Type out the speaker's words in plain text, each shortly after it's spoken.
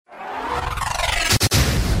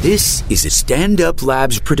This is a Stand Up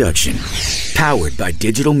Labs production, powered by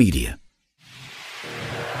digital media.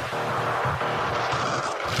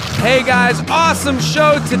 Hey guys, awesome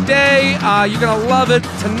show today. You're going to love it.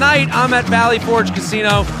 Tonight, I'm at Valley Forge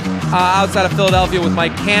Casino outside of Philadelphia with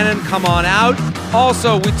Mike Cannon. Come on out.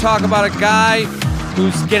 Also, we talk about a guy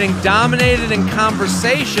who's getting dominated in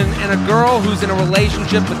conversation and a girl who's in a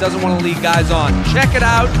relationship but doesn't want to lead guys on. Check it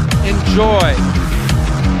out. Enjoy.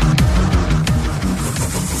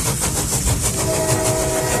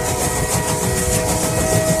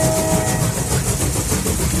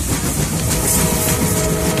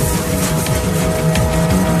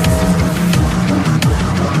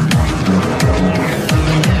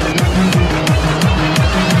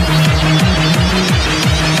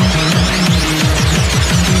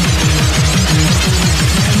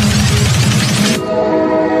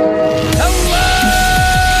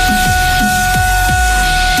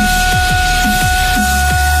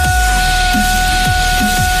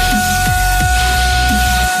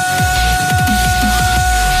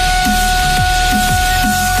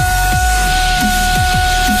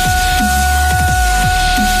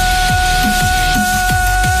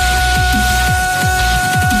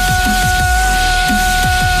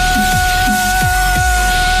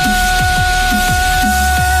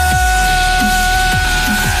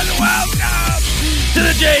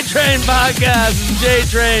 Podcast. This is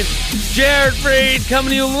J-Train. Jared Freed coming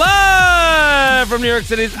to you live from New York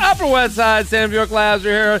City's Upper West Side. Stand Up New York Labs.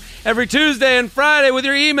 We're here every Tuesday and Friday with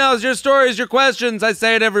your emails, your stories, your questions. I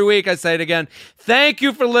say it every week. I say it again. Thank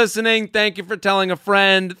you for listening. Thank you for telling a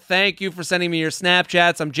friend. Thank you for sending me your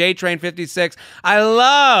Snapchats. I'm JTrain56. I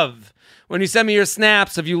love when you send me your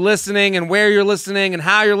snaps of you listening and where you're listening and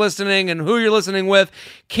how you're listening and who you're listening with.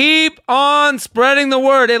 Keep on spreading the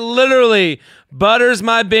word. It literally butters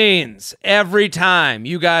my beans every time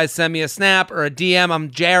you guys send me a snap or a DM. I'm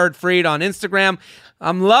Jared Freed on Instagram.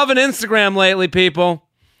 I'm loving Instagram lately, people.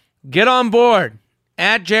 Get on board.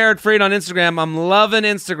 At Jared Freed on Instagram. I'm loving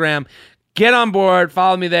Instagram. Get on board.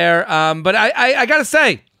 Follow me there. But I got to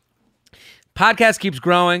say, podcast keeps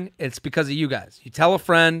growing. It's because of you guys. You tell a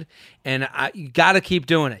friend, and you got to keep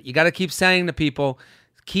doing it. You got to keep saying to people,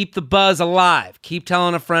 keep the buzz alive. Keep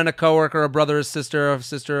telling a friend, a coworker, a brother, a sister,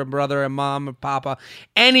 a brother, a mom, a papa,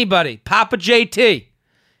 anybody. Papa JT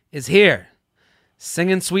is here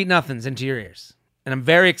singing sweet nothings into your ears. And I'm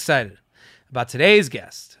very excited about today's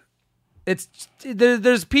guest.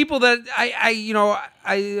 There's people that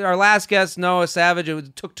our last guest, Noah Savage,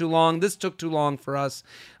 it took too long. This took too long for us.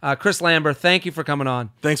 Chris Lambert, thank you for coming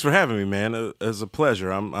on. Thanks for having me, man. It's a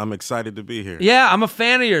pleasure. I'm excited to be here. Yeah, I'm a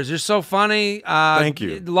fan of yours. You're so funny. Thank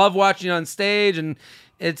you. Love watching you on stage, and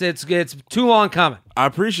it's too long coming. I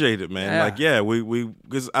appreciate it, man.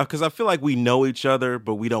 Because I feel like we know each other,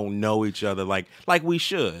 but we don't know each other like we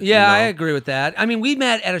should. Yeah, you know? I agree with that. I mean, we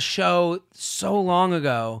met at a show so long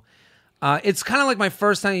ago. It's kind of like my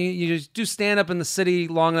first time. You just do stand-up in the city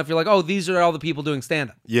long enough, you're like, oh, these are all the people doing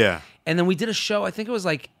stand-up. Yeah. And then we did a show, I think it was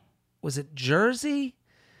was it Jersey?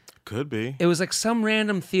 Could be. It was like some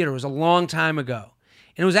random theater. It was a long time ago.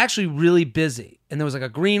 And it was actually really busy. And there was like a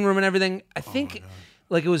green room and everything. I think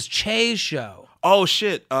it was Che's show. Oh,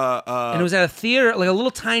 shit. And it was at a theater, like a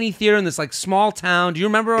little tiny theater in this like small town. Do you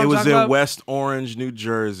remember what I'm talking about? It was in West Orange, New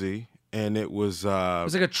Jersey. And it was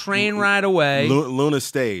like a train ride away. Luna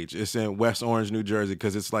Stage. It's in West Orange, New Jersey,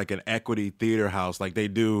 because it's like an equity theater house. Like they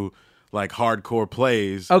do like hardcore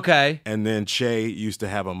plays. Okay. And then Che used to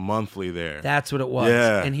have a monthly there. That's what it was.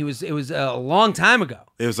 Yeah. And it was a long time ago.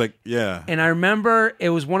 It was like, yeah. And I remember it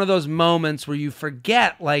was one of those moments where you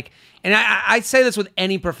forget, and I say this with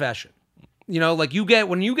any profession. You know, like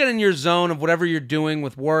when you get in your zone of whatever you're doing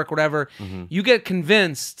with work, whatever, you get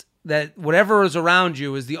convinced that whatever is around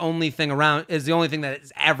you is the only thing that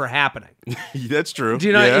is ever happening. That's true. Do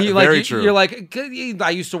you know? Yeah, very true. You're like,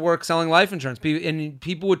 I used to work selling life insurance, and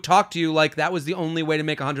people would talk to you like that was the only way to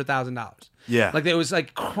make $100,000. Yeah, like it was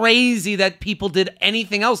like crazy that people did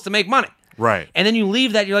anything else to make money. Right. And then you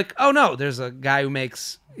leave that, you're like, oh no, there's a guy who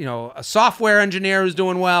makes, a software engineer who's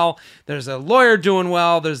doing well. There's a lawyer doing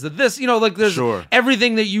well. There's there's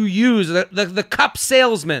everything that you use. The cup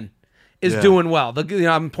salesman is doing well.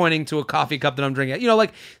 I'm pointing to a coffee cup that I'm drinking.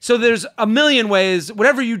 So there's a million ways.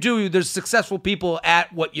 Whatever you do, there's successful people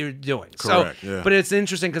at what you're doing. Correct. But it's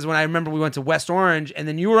interesting because when I remember we went to West Orange and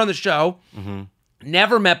then you were on the show,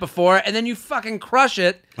 never met before, and then you fucking crush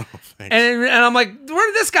it. Oh, and I'm like,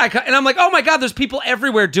 where did this guy come? And I'm like, oh my God, there's people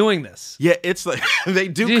everywhere doing this. Yeah, it's like they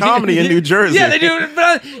do comedy in New Jersey. Yeah, they do.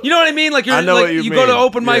 But you know what I mean? Like I know what you mean. go to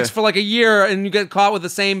open mics for like a year and you get caught with the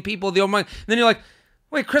same people at the open mic. And then you're like,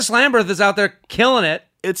 wait, Chris Lambert is out there killing it.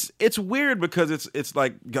 It's weird because it's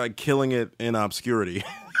like killing it in obscurity.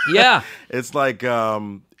 Yeah. It's like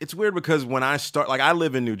it's weird because when I start, like I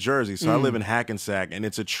live in New Jersey, so I live in Hackensack, and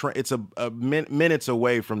it's minutes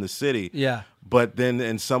away from the city. Yeah. But then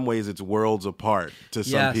in some ways it's worlds apart to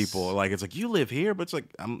some Yes. people. Like it's like you live here, but it's like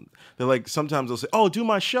they're like sometimes they'll say, "Oh, do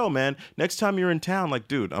my show, man. Next time you're in town." Like,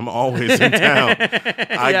 dude, I'm always in town.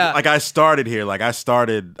 I started here. Like I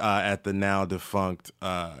started at the now defunct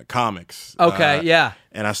Comics. Okay, yeah.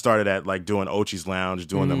 And I started at like doing Ochi's Lounge,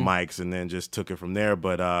 doing the mics, and then just took it from there.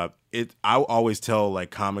 But I always tell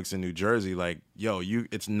like comics in New Jersey, like, yo,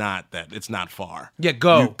 it's not far. Yeah,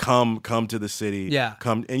 go. You come to the city. Yeah.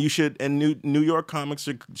 Come, and you should. And New York comics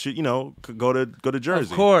should go to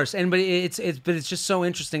Jersey. Of course, but it's just so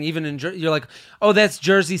interesting. Even in Jersey, you're like, oh, that's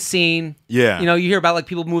Jersey scene. Yeah. You hear about like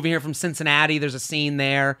people moving here from Cincinnati. There's a scene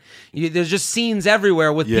there. There's just scenes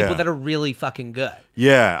everywhere with people that are really fucking good.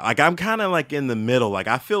 Yeah, like I'm kind of like in the middle. Like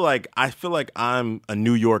I feel like I'm a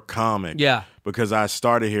New York comic. Yeah. Because I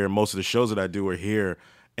started here. Most of the shows that I do are here.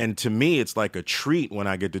 And to me, it's like a treat when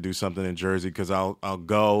I get to do something in Jersey because I'll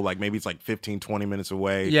go, like maybe it's like 15, 20 minutes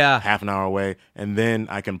away, half an hour away, and then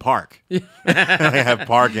I can park. I have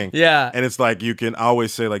parking. Yeah. And it's like I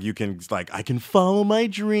always say like I can follow my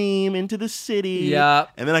dream into the city. Yeah.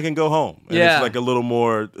 And then I can go home. And it's like a little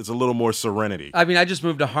more serenity. I mean, I just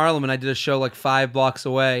moved to Harlem and I did a show like 5 blocks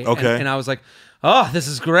away. Okay. And I was like, oh, this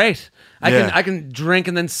is great. I can drink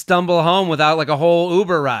and then stumble home without like a whole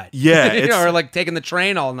Uber ride. Yeah, or like taking the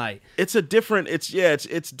train all night. It's different.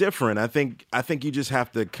 I think you just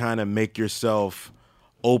have to kind of make yourself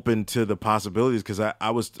open to the possibilities because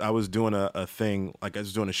I was doing a thing, like I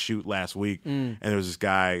was doing a shoot last week, and there was this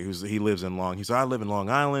guy he lives in he said, I live in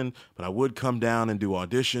Long Island, but I would come down and do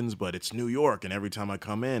auditions, but it's New York, and every time I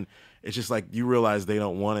come in, it's just like you realize they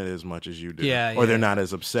don't want it as much as you do. Or they're not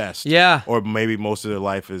as obsessed. Yeah. Or maybe most of their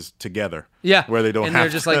life is together. Yeah. Where they don't and have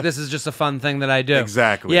they're just like, this is just a fun thing that I do.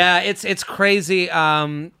 Exactly. Yeah, it's crazy.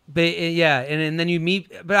 And then you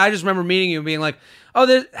meet, but I just remember meeting you and being like,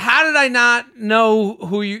 oh, how did I not know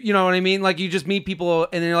who you know what I mean? Like you just meet people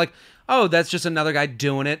and then you're like, oh, that's just another guy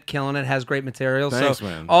doing it, killing it, has great material. Thanks,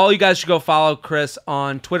 man. All you guys should go follow Chris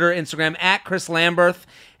on Twitter, Instagram, at Chris Lamberth.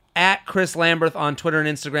 At Chris Lamberth on Twitter and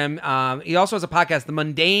Instagram. He also has a podcast, the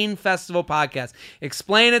Mundane Festival Podcast.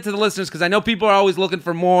 Explain it to the listeners because I know people are always looking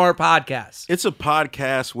for more podcasts. It's a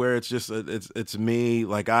podcast where it's just it's me.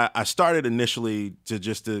 Like I started initially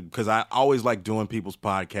because I always like doing people's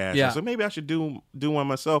podcasts. Yeah. So maybe I should do one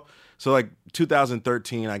myself. So like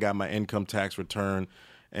 2013, I got my income tax return.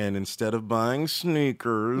 And instead of buying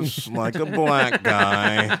sneakers like a black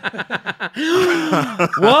guy,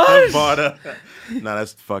 what? No,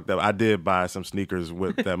 that's fucked up. I did buy some sneakers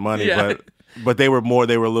with that money, but they were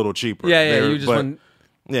a little cheaper. Yeah,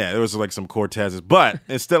 there was like some Cortezes. But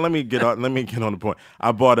instead, let me get on the point.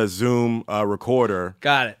 I bought a Zoom recorder.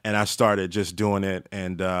 Got it. And I started just doing it,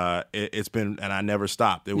 and it's been, and I never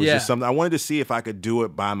stopped. It was just something I wanted to see if I could do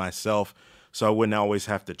it by myself. So I wouldn't always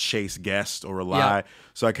have to chase guests or rely. Yeah.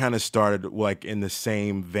 So I kind of started like in the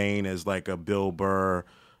same vein as like a Bill Burr.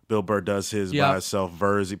 Bill Burr does his by himself,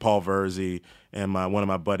 Paul Verzi, and one of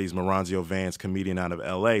my buddies, Maranzio Vance, comedian out of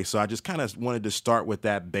L.A. So I just kind of wanted to start with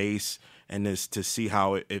that base and to see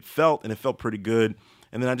how it felt, and it felt pretty good.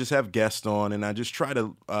 And then I just have guests on, and I just try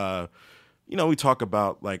to, we talk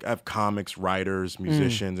about, like, I have comics, writers,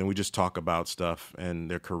 musicians, and we just talk about stuff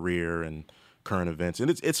and their career and current events, and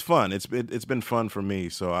it's fun. It's been fun for me,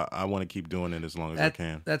 so I want to keep doing it as long as I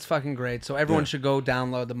can. That's fucking great. So everyone should go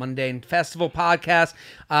download the Mundane Festival Podcast.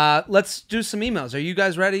 Let's do some emails. Are you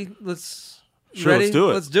guys ready? Sure, ready? let's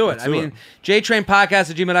do it. Let's do it. I mean,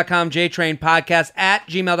 jtrainpodcast@gmail.com,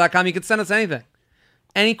 jtrainpodcast@gmail.com. You can send us anything,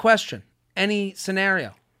 any question, any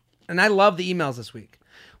scenario, and I love the emails this week.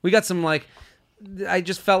 We got some I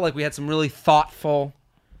just felt like we had some really thoughtful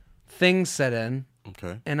things set in.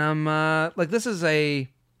 Okay. And I'm this is an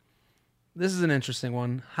interesting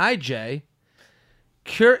one. Hi, Jay.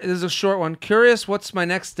 This is a short one. Curious, what's my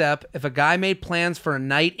next step if a guy made plans for a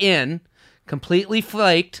night in, completely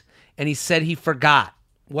flaked, and he said he forgot?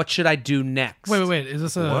 What should I do next? Wait. Is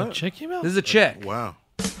this a chick email? This is a chick. Wow.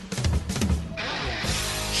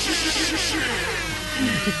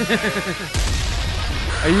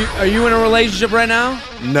 Are you in a relationship right now?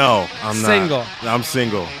 No, I'm not. Single. I'm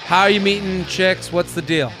single. How are you meeting chicks? What's the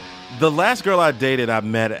deal? The last girl I dated, I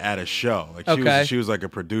met at a show. Okay. She was like a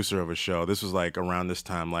producer of a show. This was like around this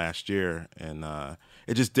time last year, and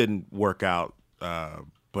it just didn't work out.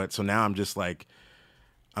 But so now I'm just like,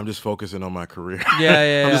 I'm just focusing on my career.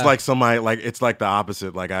 Yeah. I'm just like somebody, like it's like the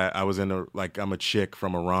opposite. Like I was in I'm a chick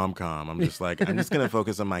from a rom-com. I'm just like, I'm just gonna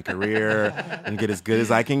focus on my career and get as good as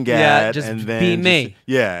I can get. Yeah, just and then be me.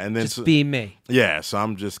 And then just be me. Yeah, so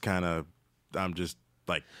I'm just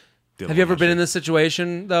like. Have you ever been in this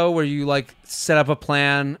situation though, where you like set up a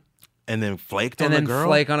plan and then flaked on a girl?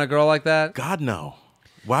 Flake on a girl like that? God no.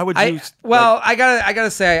 Why would you? I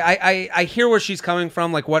gotta say, I hear where she's coming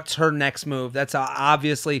from. Like, what's her next move? That's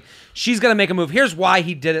obviously she's gonna make a move. Here's why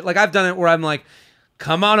he did it. Like, I've done it where I'm like,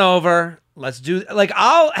 come on over, let's do. Like,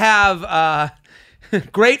 I'll have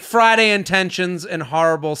great Friday intentions and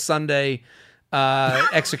horrible Sunday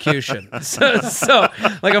execution. so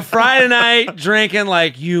like a Friday night drinking,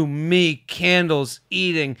 like me, candles,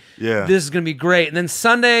 eating. Yeah, this is gonna be great. And then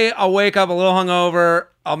Sunday, I'll wake up a little hungover.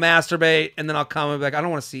 I'll masturbate, and then I'll come and be like, I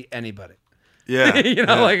don't want to see anybody. Yeah.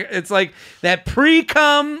 Like, it's like that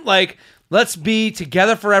pre-cum, like, let's be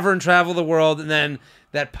together forever and travel the world, and then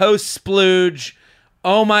that post-splooge,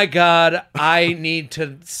 oh my God, I need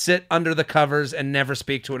to sit under the covers and never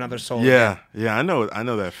speak to another soul again. Yeah, I know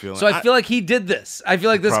that feeling. So I feel like he did this. I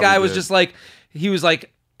feel like this guy was just like,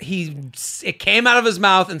 it came out of his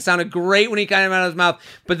mouth and sounded great when he came out of his mouth,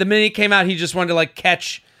 but the minute he came out, he just wanted to, like,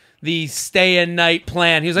 catch the stay-in-night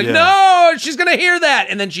plan. He was like, no, she's going to hear that.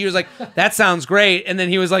 And then she was like, that sounds great. And then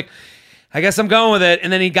he was like, I guess I'm going with it.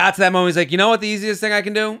 And then he got to that moment. He's like, you know what the easiest thing I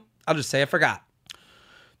can do? I'll just say I forgot.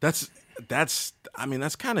 That's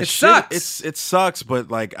kind of shit. Sucks. It sucks,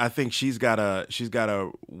 but like I think she's gotta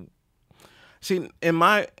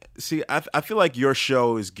I feel like your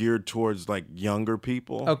show is geared towards like younger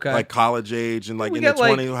people, okay, like college age and like in the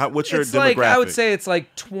 20s. What's your demographic? Like, I would say it's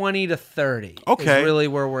like 20 to 30. Okay, is really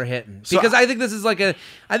where we're hitting, because I think this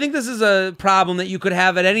is a problem that you could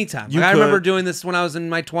have at any time. Like, I remember doing this when I was in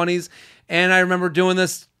my 20s, and I remember doing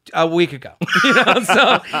this a week ago.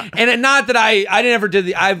 So and not that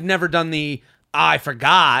I've never done the I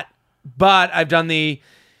forgot, but I've done the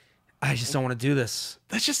I just don't want to do this.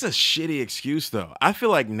 That's just a shitty excuse, though. I feel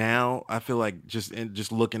like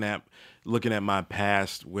just looking at my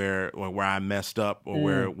past where I messed up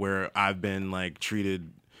or where I've been like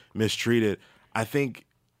mistreated. I think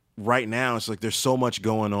right now it's like there's so much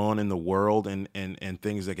going on in the world and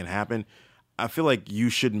things that can happen. I feel like she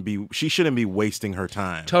shouldn't be wasting her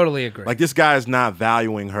time. Totally agree. Like, this guy is not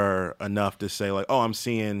valuing her enough to say like, oh, I'm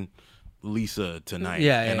seeing Lisa tonight,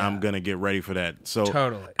 I'm gonna get ready for that. So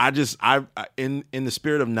totally, I in the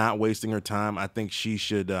spirit of not wasting her time, I think she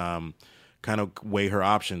should kind of weigh her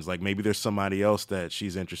options. Like, maybe there's somebody else that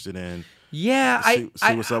she's interested in. Yeah, see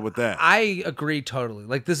what's up with that. I agree totally.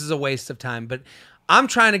 Like, this is a waste of time, but I'm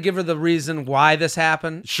trying to give her the reason why this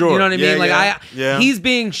happened. Sure. You know what I mean? Like, he's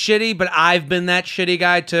being shitty, but I've been that shitty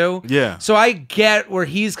guy too. Yeah. So I get where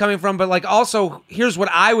he's coming from, but like, also, here's what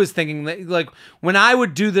I was thinking. Like, when I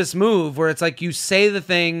would do this move where it's like you say the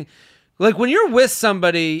thing, like when you're with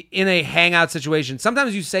somebody in a hangout situation,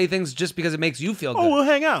 sometimes you say things just because it makes you feel good. Oh, we'll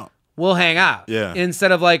hang out. We'll hang out. Yeah.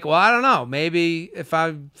 Instead of like, well, I don't know, maybe if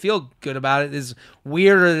I feel good about it is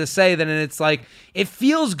weirder to say than it's like, it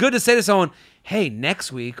feels good to say to someone, hey,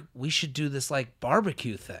 next week we should do this like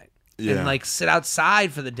barbecue thing and like sit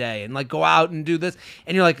outside for the day and like go out and do this.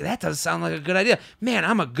 And you're like, that does sound like a good idea. Man,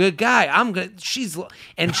 I'm a good guy. She's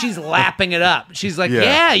lapping it up. She's like,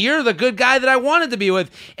 yeah, you're the good guy that I wanted to be with.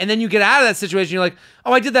 And then you get out of that situation. You're like,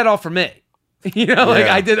 oh, I did that all for me. Like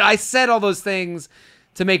I said all those things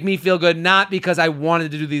to make me feel good, not because I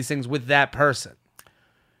wanted to do these things with that person.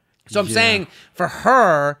 So I'm saying for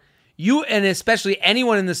her, you, and especially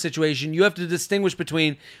anyone in this situation, you have to distinguish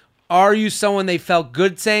between, are you someone they felt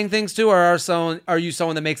good saying things to, or are you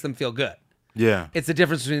someone that makes them feel good? Yeah. It's the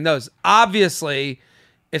difference between those. Obviously,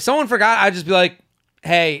 if someone forgot, I'd just be like,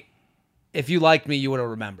 hey, if you liked me, you would have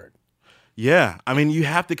remembered. Yeah. I mean, you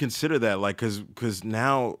have to consider that, like, because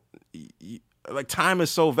now, like, time is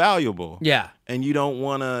so valuable. Yeah. And you don't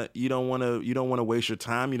want to waste your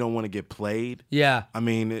time. You don't want to get played. Yeah. I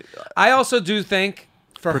mean, I also do think,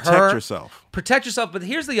 for protect yourself. But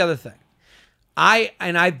here's the other thing.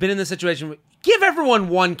 I've been in this situation. Give everyone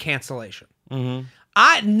one cancellation.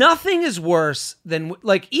 Mm-hmm. Nothing is worse than,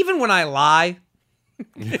 like, even when I lie.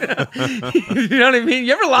 You know what I mean?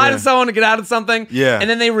 You ever lie to someone to get out of something? Yeah. And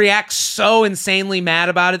then they react so insanely mad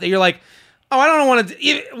about it that you're like, oh, I don't want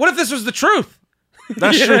to. What if this was the truth?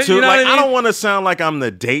 That's true too. You know like, what I mean? I don't want to sound like I'm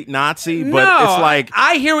the date Nazi, but no, it's like,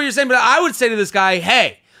 I hear what you're saying, but I would say to this guy,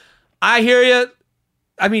 hey, I hear you.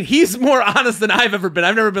 I mean, he's more honest than I've ever been.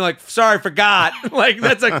 I've never been like, sorry, forgot. Like,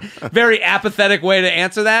 that's a very apathetic way to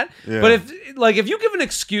answer that. Yeah. But if you give an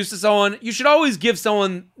excuse to someone, you should always give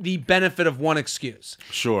someone the benefit of one excuse.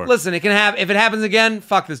 Sure. Listen, if it happens again,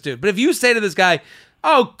 fuck this dude. But if you say to this guy,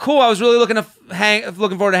 oh, cool, I was really looking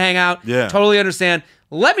forward to hang out. Yeah. Totally understand.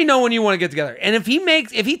 Let me know when you want to get together. And if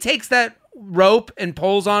he takes that rope and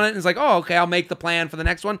pulls on it and is like, oh, okay, I'll make the plan for the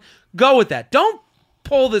next one, go with that. Don't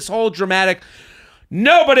pull this whole dramatic,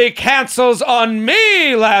 nobody cancels on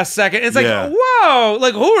me last second. It's like, whoa,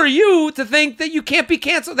 like, who are you to think that you can't be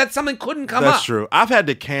canceled, that something couldn't come up? That's true. I've had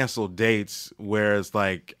to cancel dates where it's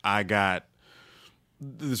like I got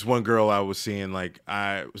this one girl I was seeing, like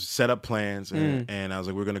I set up plans and I was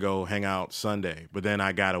like, we're going to go hang out Sunday. But then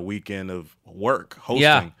I got a weekend of work hosting.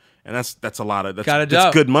 Yeah. And that's a lot of,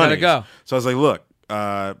 that's good money. Gotta go. So I was like, look,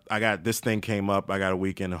 I got this thing came up. I got a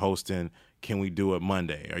weekend of hosting. Can we do it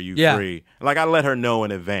Monday? Are you free? Like I let her know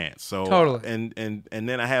in advance. So totally. And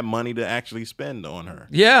then I had money to actually spend on her.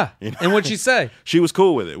 Yeah. You know? And what'd she say? She was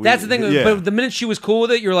cool with it. That's the thing. Yeah. But the minute she was cool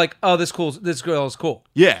with it, you're like, oh, this girl is cool.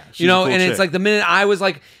 Yeah. You know, and chick. It's like the minute I was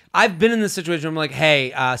like, I've been in this situation where I'm like,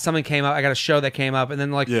 hey, something came up. I got a show that came up. And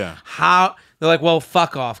then like, how? They're like, well,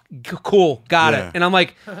 fuck off. Cool. Got it. And I'm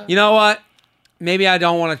like, you know what? Maybe I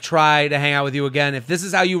don't want to try to hang out with you again. If this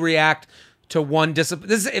is how you react to one if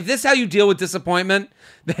this is how you deal with disappointment,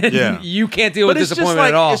 then you can't deal with disappointment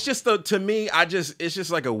at all. It's just to me, it's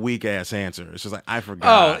just like a weak ass answer. It's just like I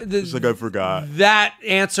forgot. It's like I forgot. That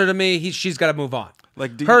answer to me, she's got to move on.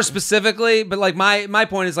 Like her specifically, but like my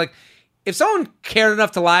point is like, if someone cared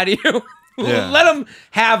enough to lie to you, let them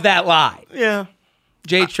have that lie. Yeah.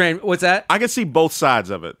 J-Train, what's that? I can see both sides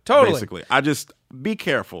of it. Totally. Basically, I just be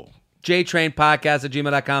careful.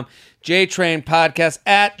 JTrainPodcast@gmail.com.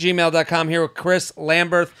 JTrainPodcast@gmail.com. Here with Chris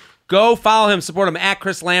Lamberth. Go follow him, support him at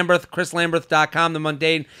Chris Lamberth, chrislamberth.com, the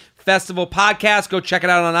Mundane Festival podcast. Go check it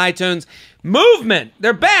out on iTunes. Movement,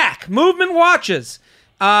 they're back. Movement watches.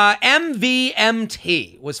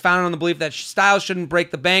 MVMT was founded on the belief that style shouldn't break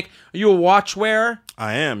the bank. Are you a watch wearer?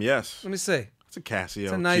 I am, yes. Let me see. It's a Casio.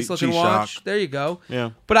 It's a nice looking watch. There you go. Yeah.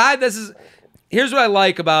 But here's what I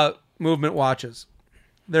like about Movement watches.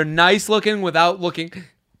 They're nice looking without looking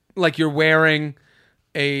like you're wearing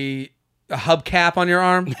a hubcap on your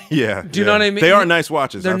arm. Yeah. Do you know what I mean? They are nice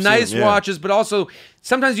watches. They're nice watches, but also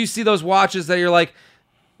sometimes you see those watches that you're like,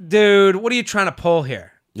 dude, what are you trying to pull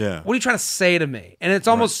here? Yeah. What are you trying to say to me? And it's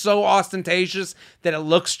almost so ostentatious that it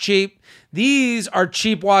looks cheap. These are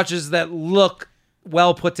cheap watches that look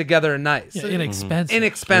well put together and nice. Yeah, inexpensive.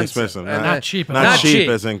 Inexpensive. Not cheap. Not cheap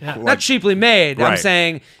as in not cheaply made. Right. I'm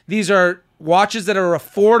saying these are watches that are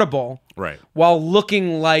affordable, right, while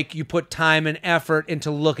looking like you put time and effort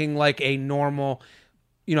into looking like a normal,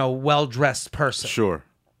 well-dressed person. Sure.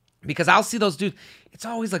 Because I'll see those dudes. It's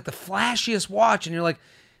always like the flashiest watch, and you're like,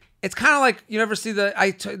 it's kind of like you never see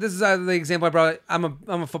this is the example I brought. I'm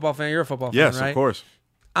a football fan. You're a football fan, right? Yes, of course.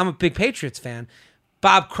 I'm a big Patriots fan.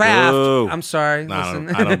 Bob Kraft. Ooh. I'm sorry. Listen.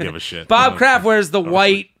 I don't give a shit. Bob Kraft wears the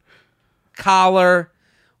white collar,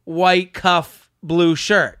 white cuff, blue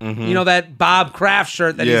shirt. Mm-hmm. You know, that Bob Kraft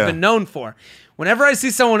shirt that he's been known for. Whenever I see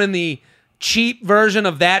someone in the cheap version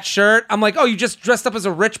of that shirt, I'm like, oh, you just dressed up as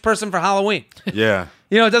a rich person for Halloween. Yeah.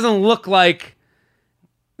 It doesn't look like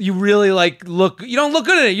you really you don't look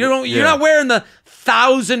good in it. You're not wearing the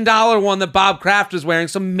 $1,000 one that Bob Kraft is wearing,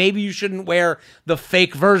 so maybe you shouldn't wear the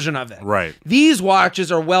fake version of it. Right. These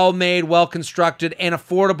watches are well made, well constructed, and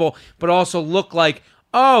affordable, but also look like,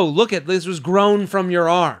 oh, look at this was grown from your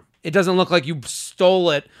arm. It doesn't look like you stole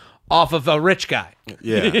it off of a rich guy.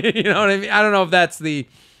 Yeah. You know what I mean? I don't know if that's the...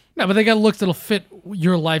 No, but they got looks that'll fit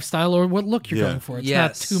your lifestyle or what look you're going for. It's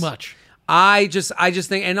not too much. I just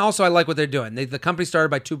think, and also I like what they're doing. The company started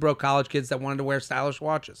by two broke college kids that wanted to wear stylish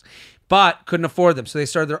watches, but couldn't afford them. So they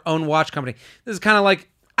started their own watch company. This is kind of like,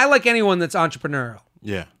 I like anyone that's entrepreneurial.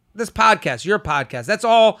 Yeah. This podcast, your podcast, that's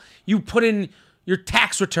all you put in your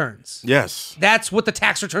tax returns. Yes. That's what the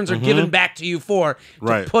tax returns are given back to you for.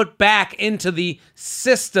 To put back into the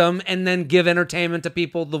system and then give entertainment to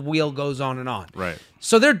people. The wheel goes on and on. Right.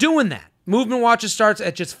 So they're doing that. Movement watches starts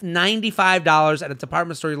at just $95 at a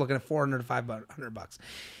department store. You're looking at $400 to $500.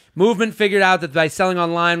 Movement figured out that by selling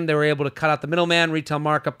online, they were able to cut out the middleman, retail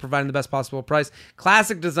markup, providing the best possible price.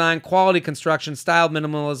 Classic design, quality construction, styled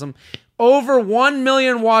minimalism. Over 1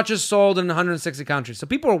 million watches sold in 160 countries. So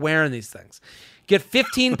people are wearing these things. Get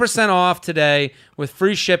 15% off today with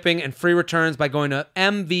free shipping and free returns by going to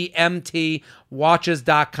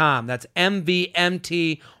mvmtwatches.com. That's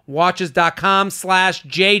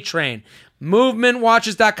mvmtwatches.com/JTrain.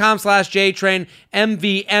 movementwatches.com/JTrain,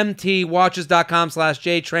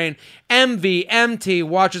 MVMTwatches.com/JTrain,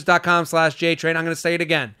 MVMTwatches.com/JTrain. I'm going to say it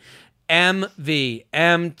again.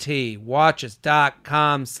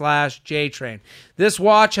 MVMTwatches.com/JTrain. This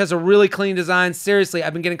watch has a really clean design. Seriously,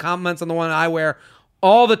 I've been getting compliments on the one I wear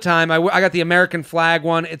all the time. I got the American flag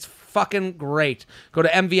one. It's fucking great. Go to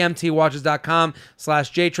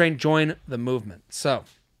MVMTwatches.com/JTrain. Join the movement. So,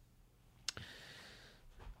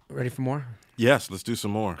 ready for more? Yes, let's do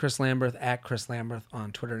some more. Chris Lamberth at Chris Lamberth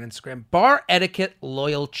on Twitter and Instagram. Bar etiquette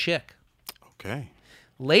loyal chick. Okay.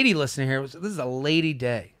 Lady listener here. This is a lady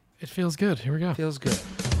day. It feels good. Here we go. Feels good.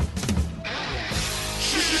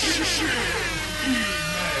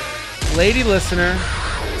 Lady listener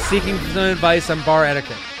seeking some advice on bar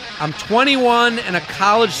etiquette. I'm 21 and a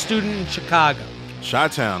college student in Chicago.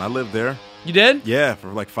 Chi-Town. I lived there. You did? Yeah, for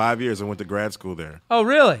like 5 years. I went to grad school there. Oh,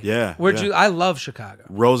 really? Yeah. Where'd you? I love Chicago.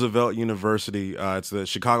 Roosevelt University. It's the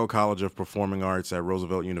Chicago College of Performing Arts at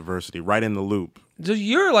Roosevelt University, right in the Loop. So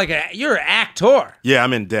you're an actor. Yeah,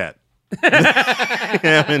 I'm in debt.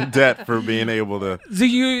 I'm in debt for being able to.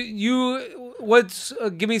 So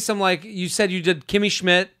give me some, like, you said you did Kimmy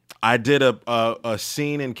Schmidt. I did a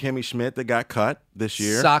scene in Kimmy Schmidt that got cut this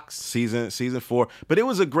year. Sucks. Season 4. But it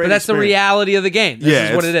was a great But that's experience. the reality of the game.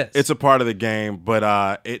 This is what it is. It's a part of the game,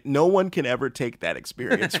 but no one can ever take that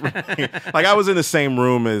experience from me. Like, I was in the same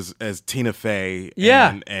room as Tina Fey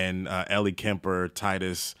and Ellie Kemper,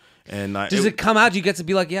 Titus. And does it come out? Do you get to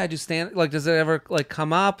be like, yeah, I do stand? Like, does it ever like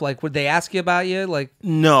come up? Like, would they ask you about you? Like,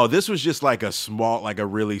 no, this was just like a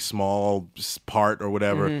really small part or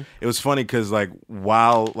whatever. Mm-hmm. It was funny because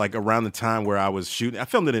while around the time where I was shooting, I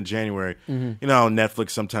filmed it in January. Mm-hmm. You know, on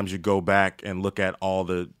Netflix sometimes you go back and look at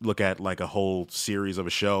like a whole series of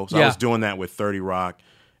a show. So I was doing that with 30 Rock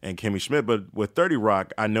and Kimmy Schmidt, but with 30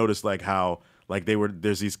 Rock, I noticed how. Like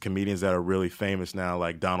there's these comedians that are really famous now,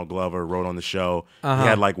 like Donald Glover wrote on the show. He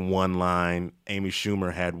had like one line. Amy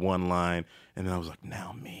Schumer had one line. And then I was like,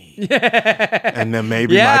 now me. And then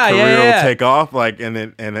maybe my career will take off. And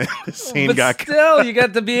then the scene got still, you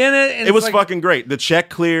got to be in it. And it was fucking great. The check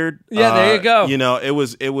cleared. Yeah, there you go. You know, it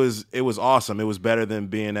was awesome. It was better than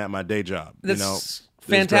being at my day job. That's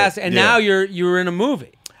fantastic. And now you're in a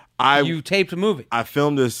movie. You taped a movie. I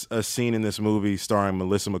filmed a scene in this movie starring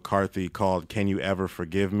Melissa McCarthy called "Can You Ever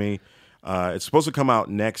Forgive Me?" It's supposed to come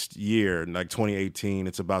out next year, like 2018.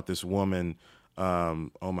 It's about this woman.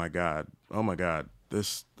 Oh my god. I'm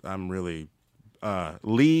really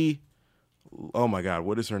Lee. Oh my god,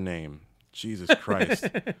 what is her name? Jesus Christ.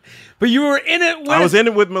 But you were in it. I was in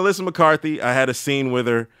it with Melissa McCarthy. I had a scene with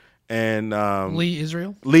her. And Lee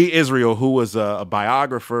Israel, who was a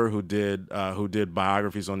biographer who did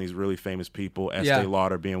biographies on these really famous people, Estee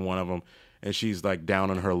Lauder being one of them, and she's like down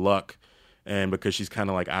on her luck, and because she's kind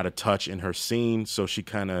of like out of touch in her scene, so she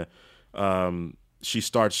kind of she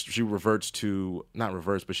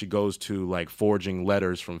goes to like forging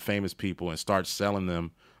letters from famous people and starts selling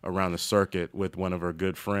them around the circuit with one of her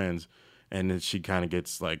good friends. And then she kind of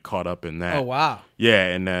gets like caught up in that. Oh wow! Yeah,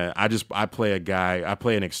 and I play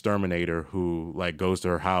an exterminator who like goes to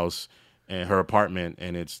her house and her apartment,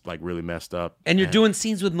 and it's like really messed up. And you're doing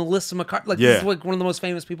scenes with Melissa McCarthy. Like this is like one of the most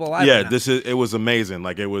famous people alive. Yeah, it was amazing.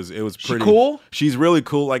 Like it was pretty. She cool? She's really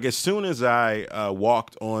cool. Like as soon as I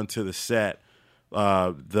walked onto the set,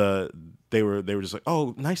 they were just like,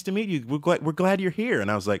 "Oh, nice to meet you. We're glad you're here." And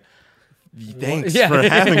I was like, thanks for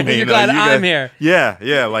having me. You're glad I'm here. Yeah.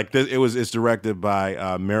 Like it's directed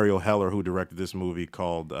by Mariel Heller, who directed this movie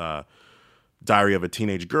called Diary of a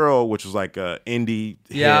Teenage Girl, which was like a indie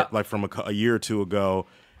hit, like from a year or two ago,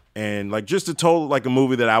 and like just a like a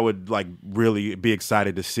movie that I would like really be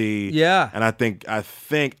excited to see. Yeah. And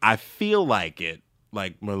I feel like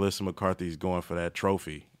Melissa McCarthy's going for that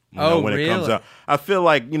trophy. When it comes out, I feel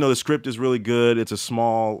like the script is really good. It's a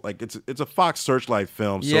small, like it's a Fox Searchlight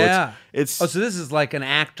film. So it's so this is like an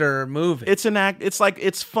actor movie. It's an act. It's like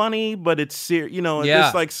it's funny, but it's serious.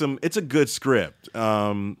 It's like it's a good script.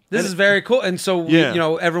 This is very cool. And so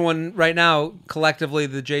everyone right now collectively,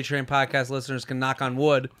 the J Train podcast listeners can knock on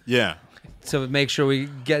wood. Yeah. So make sure we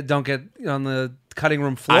don't get on the cutting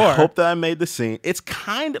room floor. I hope that I made the scene. It's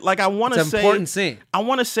kind of like I want to say an important scene. I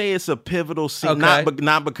want to say it's a pivotal scene, okay.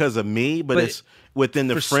 not because of me, but it's within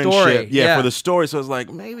the friendship. Story. Yeah, for the story. So it's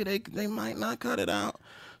like maybe they might not cut it out.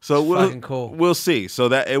 So fucking cool. We'll see. So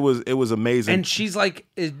that it was amazing. And she's like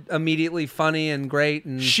immediately funny and great.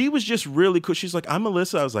 And she was just really cool. She's like, I'm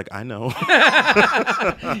Melissa. I was like, I know.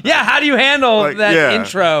 Yeah. How do you handle that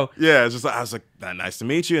intro? Yeah. It's just like, I was like, nice to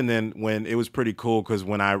meet you. And then when it was pretty cool because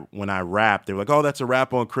when I rapped, they were like, oh, that's a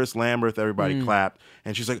rap on Chris Lambert. Everybody clapped.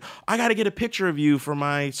 And she's like, I got to get a picture of you for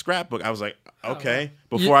my scrapbook. I was like, okay.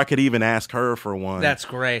 Before I could even ask her for one. That's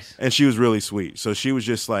great. And she was really sweet. So she was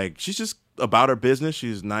just like, she's just about her business.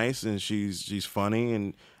 She's nice and she's funny.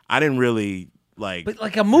 And I didn't really like. But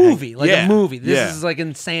like a movie. A movie. This is like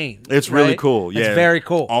insane. It's really cool. Yeah. It's very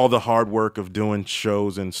cool. All the hard work of doing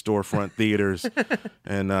shows in storefront theaters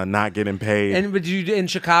and not getting paid. But you in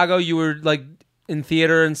Chicago, you were like in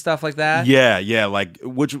theater and stuff like that? Yeah. Like,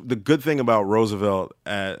 which the good thing about Roosevelt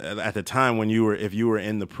at the time if you were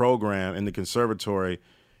in the program in the conservatory,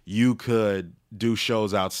 you could do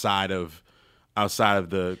shows outside of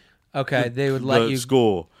the they would let you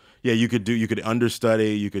school. Yeah, you could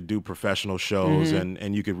understudy, you could do professional shows,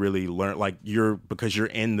 and you could really learn because you're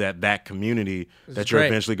in that community that you're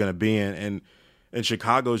eventually going to be in. And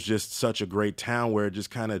Chicago's just such a great town where it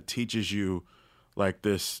just kind of teaches you like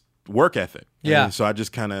this work ethic. Yeah. And so I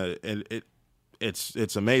just kind of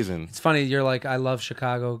it's amazing. It's funny. You're like, I love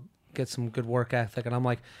Chicago. Get some good work ethic, and I'm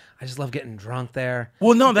like, I just love getting drunk there.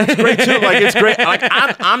 Well, no, that's great too. Like, it's great. Like,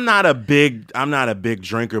 I'm not a big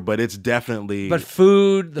drinker, but it's definitely. But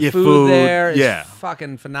food there is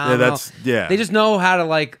fucking phenomenal. They just know how to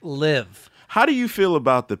like live. How do you feel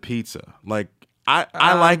about the pizza? Like,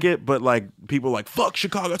 I like it, but like people are like, fuck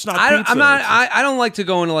Chicago. It's not pizza. I don't like to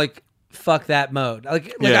go into like fuck that mode.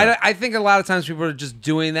 I think a lot of times people are just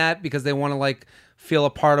doing that because they want to like feel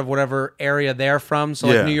a part of whatever area they're from. So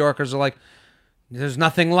like New Yorkers are like, there's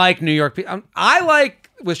nothing like New York pizza. I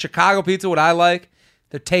like with Chicago pizza, what I like,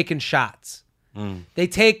 they're taking shots. They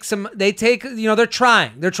take, they're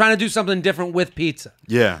trying to do something different with pizza.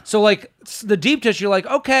 Yeah. So like the deep dish, you're like,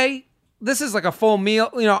 okay, this is like a full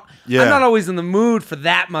meal. I'm not always in the mood for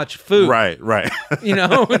that much food. Right.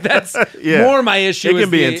 That's more my issue. It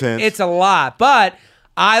can be intense. It's a lot, but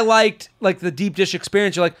I liked like the deep dish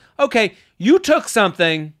experience. You're like, okay, you took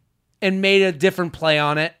something and made a different play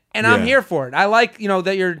on it, and I'm here for it. I like,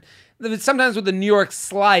 that you're sometimes with the New York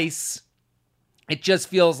slice, it just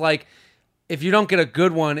feels like if you don't get a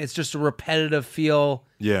good one, it's just a repetitive feel.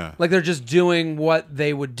 Yeah. Like they're just doing what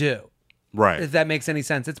they would do. Right. If that makes any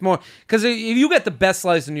sense. It's more because if you get the best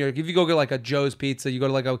slice in New York, if you go get like a Joe's Pizza, you go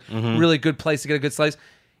to like a really good place to get a good slice,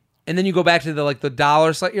 and then you go back to the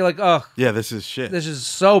dollar slice, you're like, oh, yeah, this is shit. This is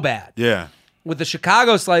so bad. Yeah. With the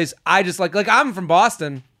Chicago slice, I just like I'm from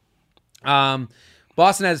Boston.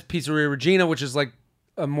 Boston has Pizzeria Regina, which is like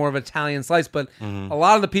a more of an Italian slice, but a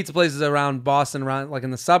lot of the pizza places around Boston, around like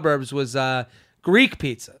in the suburbs, was Greek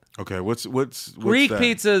pizza. Okay, what's Greek that?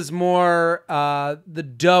 pizza is more the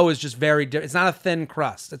dough is just very different. It's not a thin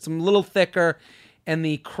crust. It's a little thicker, and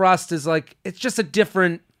the crust is like it's just a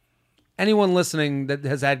different. Anyone listening that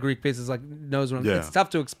has had Greek pizza knows what it's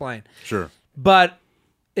tough to explain. Sure, but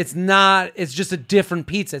it's not. It's just a different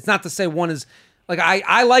pizza. It's not to say one is like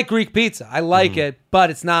I like Greek pizza. I like it, but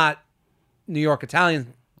it's not New York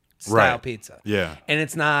Italian style pizza. Yeah. And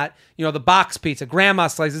it's not, the box pizza, grandma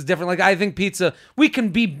slice is different. Like I think pizza, we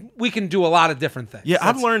can do a lot of different things. Yeah,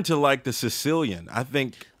 I've learned to like the Sicilian. I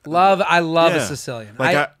love a Sicilian.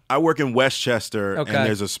 Like I work in Westchester and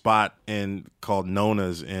there's a spot called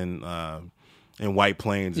Nona's in White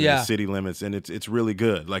Plains in the city limits, and it's really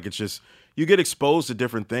good. Like it's just you get exposed to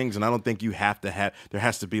different things, and I don't think you have to have there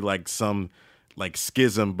has to be like some like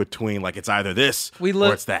schism between like it's either this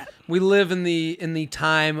or it's that. We live in the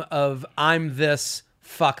time of I'm this,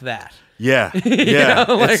 fuck that. Yeah, yeah.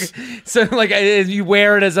 You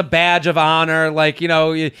wear it as a badge of honor,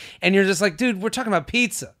 and you're just like, dude, we're talking about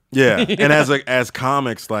pizza. Yeah, and as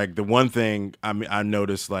comics, like the one thing I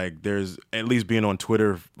noticed, like there's at least being on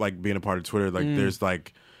Twitter, like being a part of Twitter, like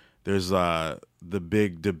there's the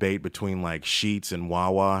big debate between like Sheetz and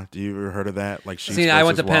Wawa. Do you ever heard of that? Like Sheetz. I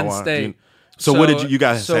went to Penn State. So what did you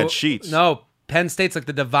guys had Sheetz? No, Penn State's like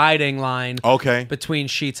the dividing line. Okay. Between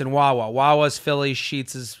Sheetz and Wawa. Wawa's Philly,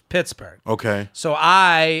 Sheetz is Pittsburgh. Okay. So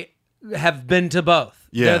I have been to both.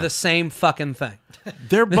 Yeah. They're the same fucking thing.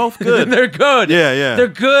 They're both good. They're good. Yeah. They're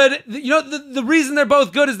good. The reason they're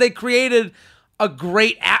both good is they created a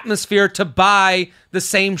great atmosphere to buy the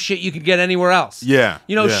same shit you can get anywhere else. Yeah.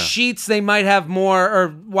 Sheetz, they might have more,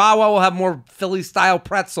 or Wawa will have more Philly style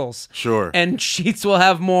pretzels. Sure. And Sheetz will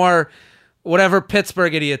have more whatever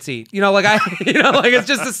Pittsburgh idiots eat. It's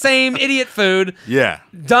just the same idiot food. Yeah.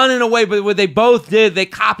 Done in a way, but what they both did, they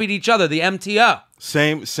copied each other, the MTO.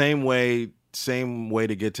 Same way same way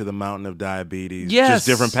to get to the mountain of diabetes. Yes. Just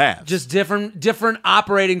different paths. Just different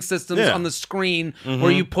operating systems on the screen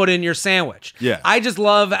where you put in your sandwich. Yeah. I just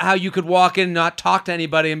love how you could walk in, not talk to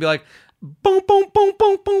anybody, and be like, boom, boom, boom,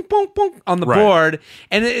 boom, boom, boom, boom on the board.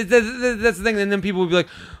 And that's the thing. And then people would be like,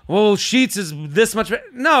 well, Sheets is this much better.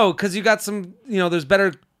 No, because you got some, there's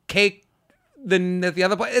better cake than at the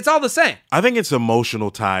other place. It's all the same. I think it's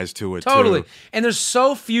emotional ties to it, Totally. too. And there's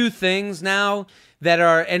so few things now that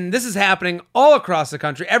are, and this is happening all across the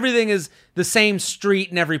country. Everything is the same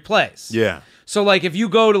street in every place. Yeah. So, like, if you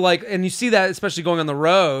go to, and you see that, especially going on the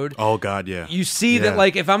road. Oh, God, yeah. You see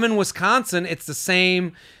that, if I'm in Wisconsin, it's the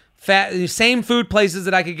same food places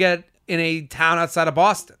that I could get in a town outside of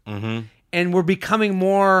Boston. Mm-hmm. And we're becoming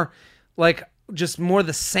more, just more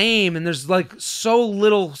the same. And there's, so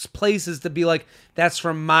little places to be like, that's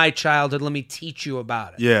from my childhood. Let me teach you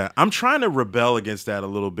about it. Yeah, I'm trying to rebel against that a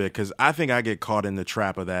little bit because I think I get caught in the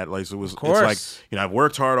trap of that. It's like, I've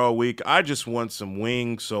worked hard all week. I just want some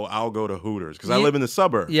wings, so I'll go to Hooters because I live in the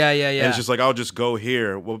suburbs. Yeah. And it's just like, I'll just go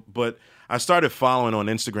here. Well, but I started following on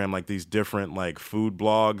Instagram these different food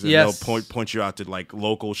blogs, and they'll point you out to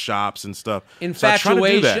local shops and stuff.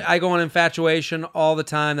 Infatuation. I go on Infatuation all the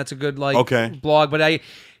time. That's a good blog. But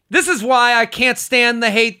this is why I can't stand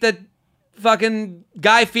the hate that fucking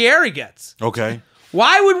Guy Fieri gets. Okay.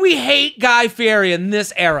 Why would we hate Guy Fieri in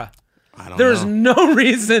this era? I don't know. There's no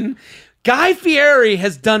reason. Guy Fieri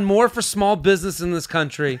has done more for small business in this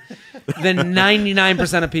country than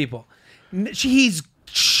 99% of people. He's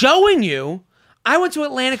showing you. I went to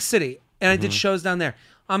Atlantic City and I did shows down there.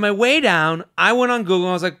 On my way down, I went on Google and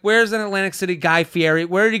I was like, where's an Atlantic City Guy Fieri?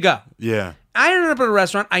 Where did he go? Yeah. I ended up at a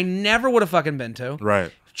restaurant I never would have fucking been to.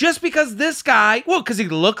 Right. Just because this guy, because he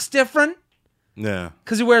looks different. Yeah.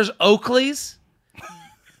 Because he wears Oakleys.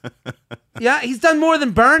 Yeah, he's done more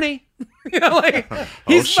than Bernie.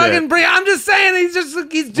 He's fucking brilliant. I'm just saying,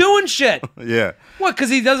 he's doing shit. Yeah. What? Because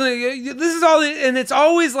he doesn't. This is all, and it's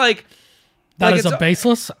always like. That is a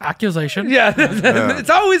baseless accusation. Yeah, it's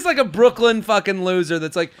always like a Brooklyn fucking loser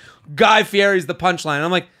that's like, Guy Fieri's the punchline.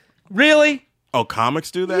 I'm like, really? Oh, comics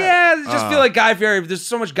do that? Yeah, I just feel like Guy Fieri. There's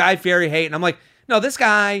so much Guy Fieri hate, and I'm like, no, this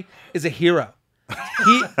guy is a hero.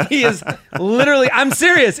 He is literally. I'm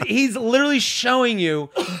serious. He's literally showing you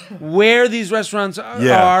where these restaurants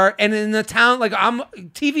are, and in the town.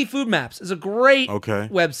 TV Food Maps is a great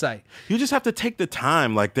website. You just have to take the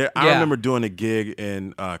time. I remember doing a gig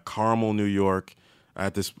in Carmel, New York,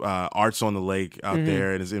 at this Arts on the Lake out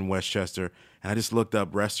there, and it's in Westchester. And I just looked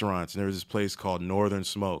up restaurants, and there was this place called Northern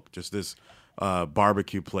Smoke, just this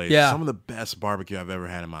barbecue place. Yeah. Some of the best barbecue I've ever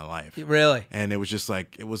had in my life. Really? And it was just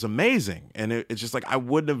it was amazing. And it's just I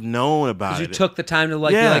wouldn't have known about it. You took the time to be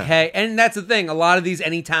like, hey, and that's the thing. A lot of these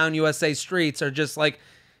Anytown USA streets are just like,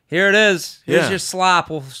 here it is. Here's your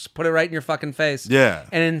slop. We'll just put it right in your fucking face. Yeah.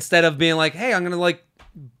 And instead of being like, hey, I'm going to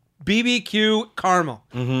BBQ caramel.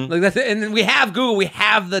 That's it. And then we have Google. We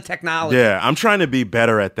have the technology. Yeah, I'm trying to be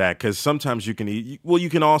better at that because sometimes you can eat. Well,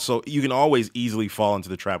 you can always easily fall into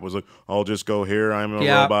the trap. It was like, I'll just go here. I'm a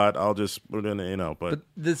robot. I'll just put it in, But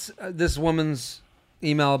this woman's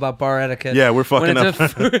email about bar etiquette. Yeah, we're fucking up.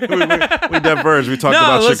 we diverged. We talked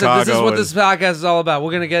about Chicago. This is what this podcast is all about.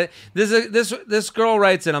 We're gonna get this girl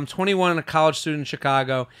writes in. I'm 21 and a college student in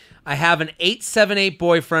Chicago. I have an 878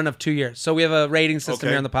 boyfriend of 2 years. So we have a rating system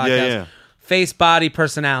here on the podcast. Yeah. Face, body,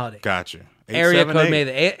 personality. Gotcha. Area code made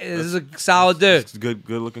it. This is a solid dude. He's a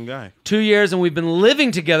good looking guy. 2 years, and we've been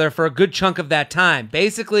living together for a good chunk of that time.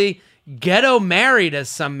 Basically, ghetto married, as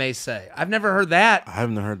some may say. I've never heard that. I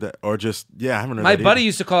haven't heard that. Or just, I haven't heard My that buddy either.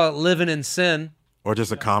 used to call it living in sin. Or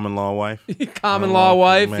just a common law wife. Common law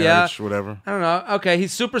wife, marriage, whatever. I don't know. Okay,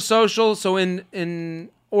 he's super social, so in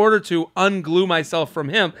order to unglue myself from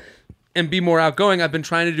him and be more outgoing, I've been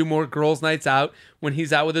trying to do more girls' nights out when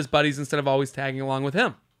he's out with his buddies instead of always tagging along with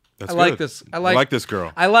him. That's I like good. this. I like this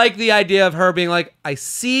girl. I like the idea of her being like, I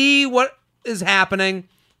see what is happening.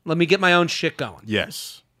 Let me get my own shit going.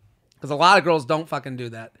 Yes. Because a lot of girls don't fucking do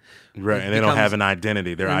that. Right, and they don't have an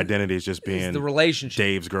identity. Their identity is just being the relationship.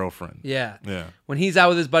 Dave's girlfriend. Yeah. Yeah. When he's out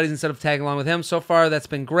with his buddies instead of tagging along with him, so far that's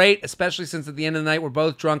been great, especially since at the end of the night we're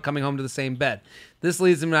both drunk coming home to the same bed. This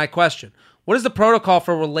leads to my question. What is the protocol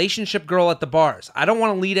for a relationship girl at the bars? I don't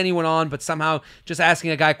want to lead anyone on, but somehow just asking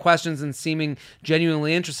a guy questions and seeming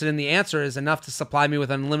genuinely interested in the answer is enough to supply me with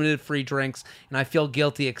unlimited free drinks, and I feel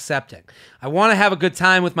guilty accepting. I want to have a good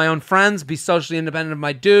time with my own friends, be socially independent of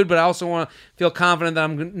my dude, but I also want to feel confident that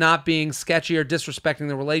I'm not being sketchy or disrespecting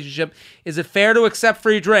the relationship. Is it fair to accept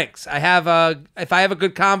free drinks? If I have a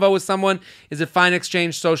good convo with someone, is it fine to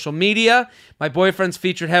exchange social media? My boyfriend's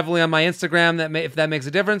featured heavily on my Instagram. If that makes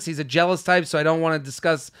a difference. He's a jealous type, so I don't want to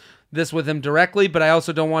discuss this with him directly, but I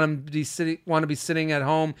also don't want him to be sitting at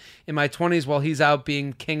home in my 20s while he's out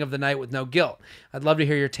being king of the night with no guilt. I'd love to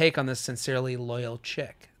hear your take on this sincerely loyal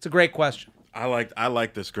chick. It's a great question. I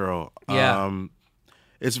like this girl. Yeah.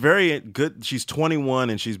 It's very good. She's 21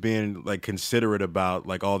 and she's being like considerate about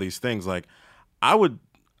like all these things. Like I would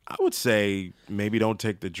say maybe don't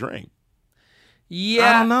take the drink. Yeah.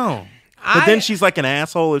 I don't know. But then she's like an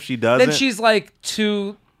asshole if she doesn't. Then she's like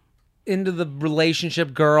too into the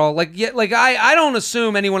relationship girl. Like, yeah, like I don't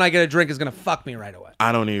assume anyone I get a drink is gonna fuck me right away.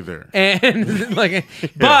 I don't either. And like,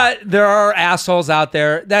 but there are assholes out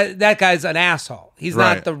there. That guy's an asshole. He's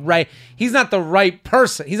not the right. He's not the right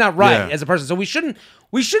person. He's not right as a person. So we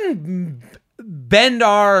shouldn't bend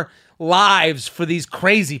our lives for these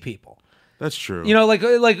crazy people. That's true. You know, like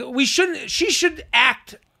we shouldn't. She should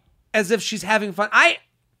act as if she's having fun.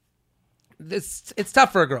 It's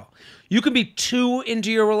tough for a girl. You can be too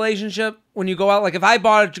into your relationship when you go out. Like if I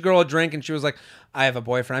bought a girl a drink and she was like, "I have a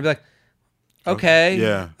boyfriend," I'd be like, "Okay,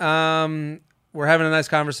 yeah, we're having a nice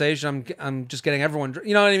conversation. I'm just getting everyone.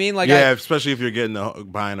 You know what I mean? Like, yeah, especially if you're getting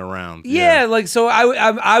buying around. Yeah, like so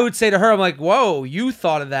I would say to her, I'm like, "Whoa, you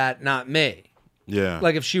thought of that, not me." Yeah,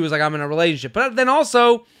 like if she was like, "I'm in a relationship," but then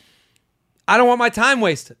also, I don't want my time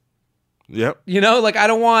wasted. Yep. You know, like I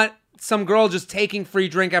don't want some girl just taking free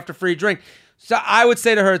drink after free drink. So I would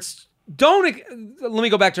say to her, let me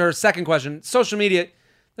go back to her second question. Social media,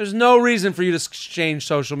 there's no reason for you to exchange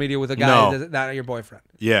social media with a guy that's not your boyfriend.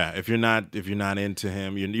 Yeah, if you're not into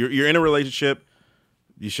him, you're in a relationship,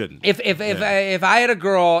 you shouldn't. If I had a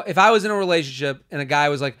girl, if I was in a relationship and a guy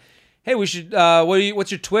was like, "Hey, we should what's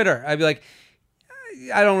your Twitter?" I'd be like,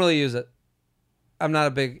 "I don't really use it. I'm not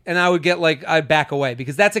a big," and I would get like, I'd back away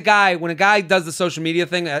because that's a guy. When a guy does the social media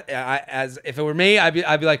thing, as if it were me, I'd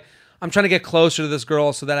be like, I'm trying to get closer to this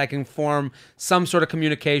girl so that I can form some sort of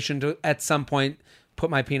communication to at some point put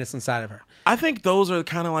my penis inside of her. I think those are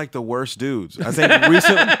kind of like the worst dudes. I think that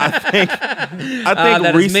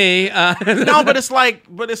is me. No, but it's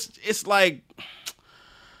like,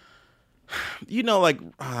 you know, like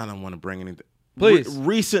I don't want to bring anything. Please.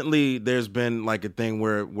 Recently, there's been like a thing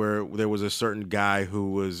where there was a certain guy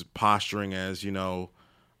who was posturing as, you know,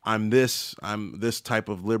 I'm this type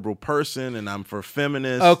of liberal person and I'm for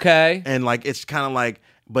feminists. Okay. And like it's kind of like,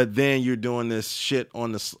 but then you're doing this shit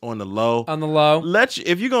on the low. On the low.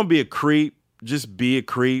 If you're gonna be a creep, just be a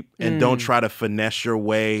creep and don't try to finesse your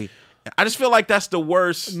way. I just feel like that's the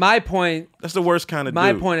worst. My point. That's the worst kind of.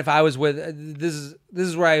 My dude. point. If I was with this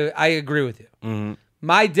is where I agree with you. Mm-hmm.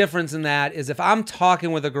 My difference in that is if I'm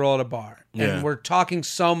talking with a girl at a bar and we're talking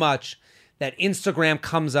so much that Instagram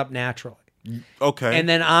comes up naturally. Okay. And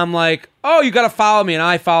then I'm like, "Oh, you got to follow me," and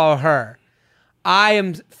I follow her. I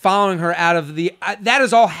am following her out of that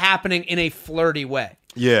is all happening in a flirty way.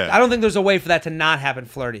 Yeah. I don't think there's a way for that to not happen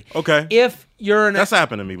flirty. Okay. If you're that's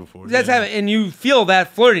happened to me before. That's happened, and you feel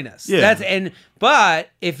that flirtiness. Yeah. But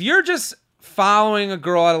if you're just following a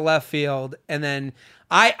girl out of left field, and then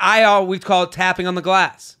we call it tapping on the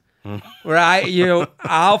glass, where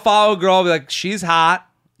I'll follow a girl, I'll be like, she's hot.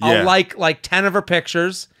 I'll like 10 of her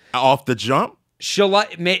pictures. Off the jump? She'll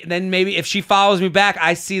then maybe if she follows me back,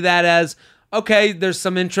 I see that as, okay, there's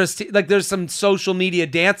some interest, like there's some social media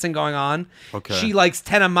dancing going on. Okay. She likes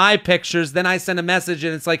 10 of my pictures, then I send a message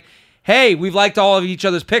and it's like, hey, we've liked all of each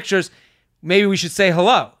other's pictures. Maybe we should say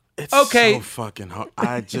hello. It's so fucking hard.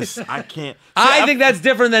 I can't. I think that's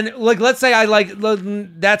different than, like, let's say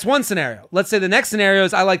that's one scenario. Let's say the next scenario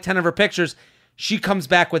is I like 10 of her pictures. She comes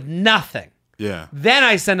back with nothing. Yeah. Then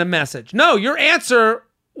I send a message. No, your answer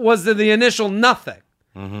was the initial nothing.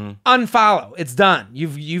 Mm-hmm. Unfollow. It's done.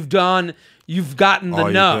 You've gotten the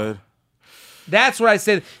no. Good? That's what I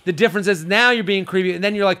said. The difference is now you're being creepy, and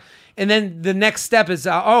then you're like, and then the next step is,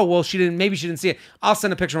 oh well, maybe she didn't see it. I'll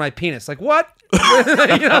send a picture of my penis. Like what?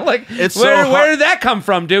 Like it's where did that come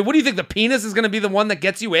from, dude? What do you think the penis is going to be the one that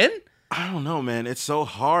gets you in? I don't know, man. It's so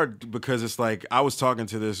hard because it's like I was talking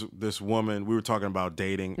to this woman. We were talking about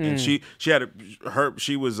dating, and she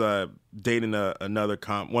was dating another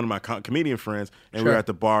one of my comedian friends, and we were at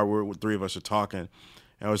the bar. Three of us are talking,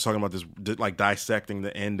 and I was talking about this, like dissecting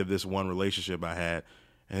the end of this one relationship I had,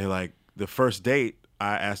 and like the first date,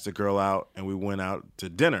 I asked the girl out, and we went out to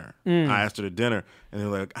dinner. I asked her to dinner, and they're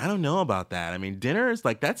like, I don't know about that. I mean, dinner is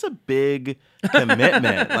like, that's a big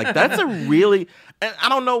commitment. Like, that's a really, and I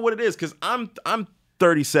don't know what it is, because I'm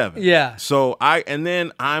 37. Yeah. So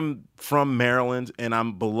I'm from Maryland, and I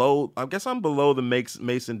guess I'm below the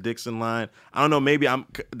Mason-Dixon line. I don't know, maybe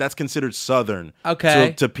that's considered Southern.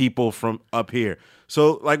 Okay. To people from up here.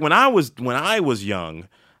 So, like, when I was young,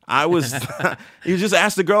 You just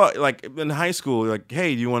ask the girl, like in high school, like,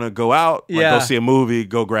 hey, do you want to go out? Like, go see a movie,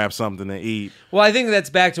 go grab something to eat. Well, I think that's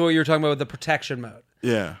back to what you were talking about with the protection mode.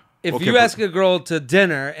 Yeah. If you ask a girl to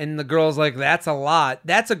dinner and the girl's like, that's a lot,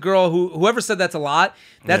 that's a girl whoever said that's a lot,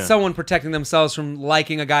 that's someone protecting themselves from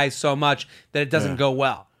liking a guy so much that it doesn't go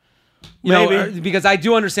well. You know, because I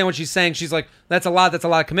do understand what she's saying. She's like, that's a lot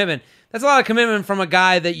of commitment. That's a lot of commitment from a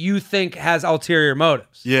guy that you think has ulterior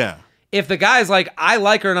motives. Yeah. If the guy's like, I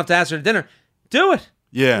like her enough to ask her to dinner, do it.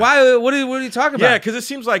 Yeah. Why? What are you talking about? Yeah, because it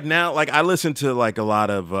seems like now, like I listen to like a lot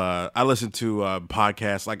of,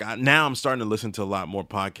 podcasts. Like now, I'm starting to listen to a lot more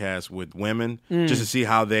podcasts with women just to see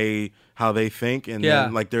how they think. And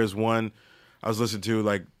then like there's one I was listening to,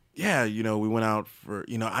 like, we went out for,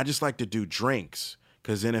 I just like to do drinks.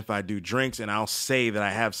 Because then if I do drinks and I'll say that I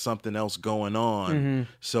have something else going on,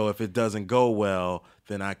 so if it doesn't go well,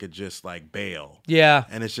 then I could just like bail. Yeah.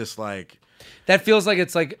 And it's just like... That feels like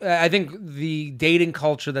it's like, I think the dating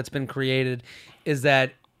culture that's been created is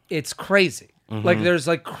that it's crazy. Like there's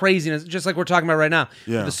like craziness, just like we're talking about right now.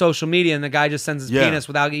 With the social media, and the guy just sends his penis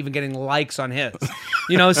without even getting likes on his.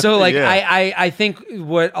 So like I think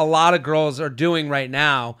what a lot of girls are doing right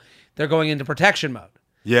now, they're going into protection mode.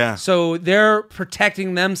 Yeah. So they're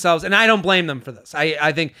protecting themselves, and I don't blame them for this.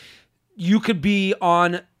 I think you could be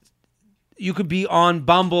on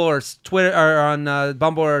Bumble or Twitter or on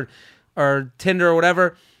Bumble or Tinder or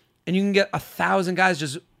whatever, and you can get 1,000 guys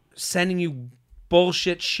just sending you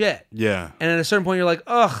bullshit shit. Yeah. And at a certain point, you're like,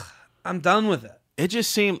 ugh, I'm done with it. It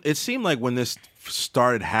seemed like when this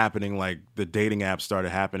started happening, like the dating app started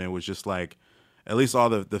happening, it was just like, at least all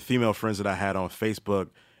the female friends that I had on Facebook,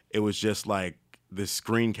 it was just like, the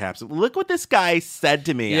screen caps. Look what this guy said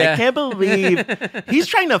to me. I can't believe he's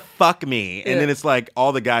trying to fuck me. And then it's like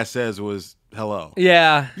all the guy says was hello.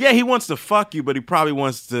 Yeah. Yeah, he wants to fuck you, but he probably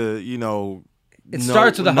wants to,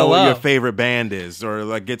 starts with a hello. Know what your favorite band is, or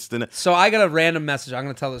like gets to. So I got a random message. I'm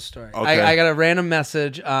going to tell this story. Okay. I got a random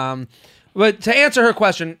message. But to answer her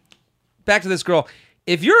question, back to this girl.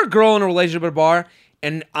 If you're a girl in a relationship at a bar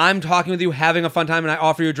and I'm talking with you, having a fun time, and I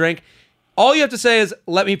offer you a drink, all you have to say is,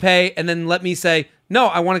 let me pay, and then let me say, no,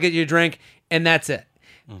 I want to get you a drink, and that's it.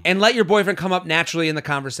 And let your boyfriend come up naturally in the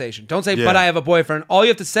conversation. Don't say, but I have a boyfriend. All you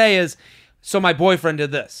have to say is, so my boyfriend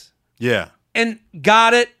did this. Yeah. And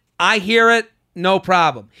got it. I hear it. No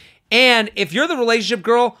problem. And if you're the relationship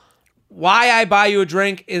girl, why I buy you a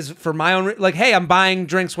drink is for my own, like, hey, I'm buying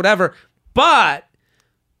drinks, whatever. But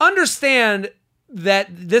understand that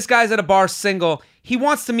this guy's at a bar single. He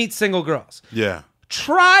wants to meet single girls. Yeah.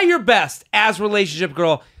 Try your best as relationship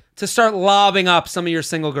girl to start lobbing up some of your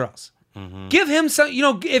single girls. Give him some,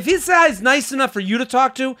 if his guy's nice enough for you to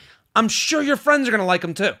talk to, I'm sure your friends are going to like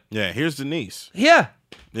him too. Yeah, here's Denise. Yeah.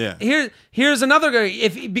 Yeah. Here's another guy,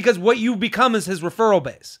 because what you become is his referral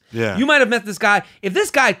base. Yeah. You might have met this guy. If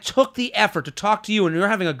this guy took the effort to talk to you and you're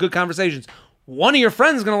having a good conversations, one of your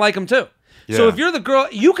friends is going to like him too. Yeah. So if you're the girl,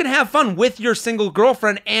 you can have fun with your single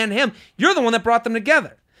girlfriend and him. You're the one that brought them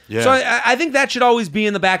together. Yeah. So I think that should always be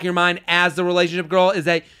in the back of your mind as the relationship girl, is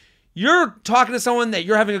that you're talking to someone that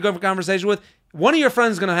you're having a good conversation with. One of your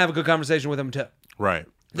friends is going to have a good conversation with him too. Right.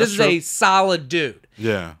 This is a solid dude.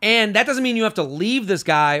 Yeah. And that doesn't mean you have to leave this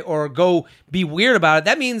guy or go be weird about it.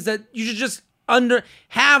 That means that you should just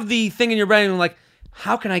have the thing in your brain like,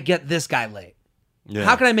 how can I get this guy laid? Yeah.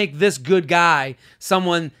 How can I make this good guy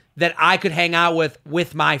someone that I could hang out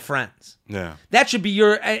with my friends? Yeah. That should be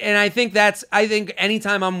and I think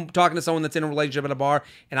anytime I'm talking to someone that's in a relationship at a bar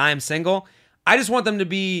and I am single, I just want them to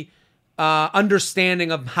be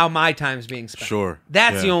understanding of how my time's being spent. Sure.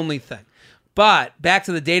 That's the only thing. But back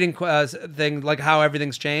to the dating thing, like how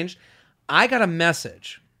everything's changed. I got a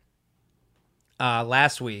message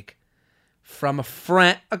last week from a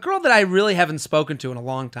friend, a girl that I really haven't spoken to in a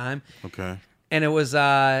long time. Okay. And it was,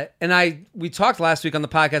 we talked last week on the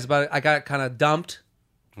podcast about it. I got kind of dumped,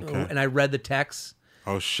 and I read the text.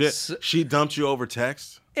 Oh shit! She dumped you over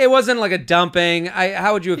text? It wasn't like a dumping.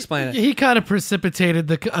 How would you explain it? He kind of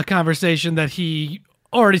precipitated a conversation that he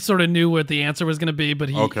already sort of knew what the answer was going to be, but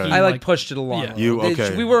I pushed it along.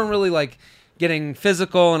 Yeah. We weren't really like getting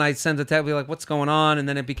physical, and I sent a text like, "What's going on?" And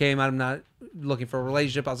then it became, "I'm not looking for a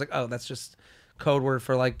relationship." I was like, "Oh, that's just code word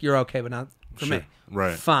for like you're okay, but not for me."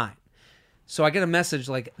 Right. Fine. So I get a message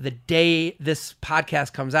like the day this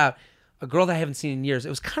podcast comes out, a girl that I haven't seen in years. It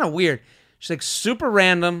was kind of weird. She's like, super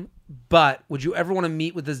random, but would you ever want to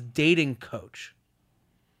meet with this dating coach?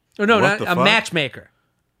 Or no, not a matchmaker.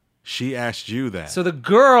 She asked you that. So the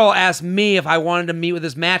girl asked me if I wanted to meet with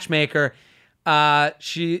this matchmaker.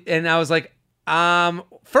 And I was like,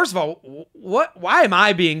 First of all, why am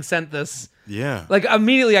I being sent this? Yeah. Like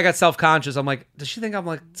immediately I got self-conscious. I'm like, does she think I'm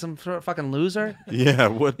like some sort of fucking loser? Yeah,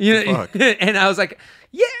 what the fuck? And I was like,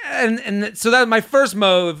 yeah. And so that was my first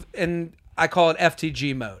mode, and I call it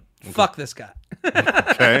FTG mode. Okay. Fuck this guy.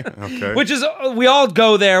 Okay. Which is, we all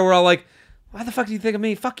go there. We're all like, why the fuck do you think of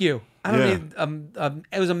me? Fuck you. I don't need,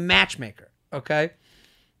 it was a matchmaker. Okay.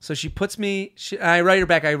 So she puts me, I write her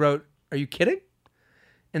back. I wrote, are you kidding?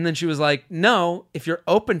 And then she was like, no, if you're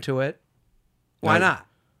open to it, why not?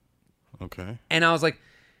 Okay. And I was like,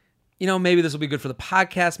 maybe this will be good for the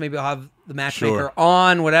podcast. Maybe I'll have the matchmaker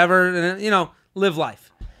on, whatever, and, live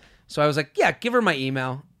life. So I was like, yeah, give her my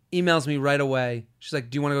email. Emails me right away. She's like,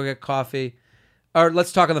 do you want to go get coffee? Or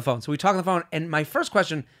let's talk on the phone. So we talk on the phone. And my first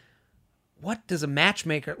question, what does a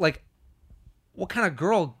matchmaker, like, what kind of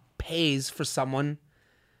girl pays for someone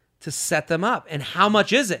to set them up? And how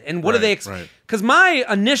much is it? And what do they expect? Because my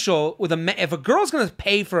initial, if a girl's going to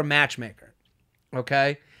pay for a matchmaker,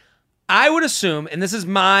 okay, I would assume, and this is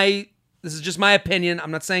just my opinion.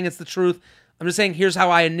 I'm not saying it's the truth. I'm just saying here's how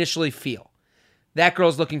I initially feel. That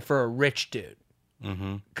girl's looking for a rich dude.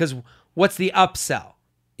 Because what's the upsell?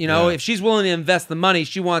 If she's willing to invest the money,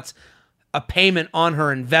 she wants a payment on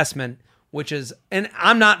her investment, which is, and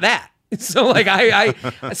I'm not that. So like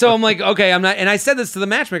so I'm like, okay, I'm not. And I said this to the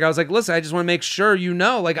matchmaker. I was like, listen, I just want to make sure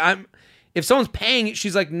like if someone's paying,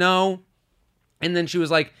 she's like, no. And then she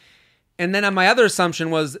was like, and then my other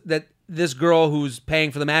assumption was that this girl who's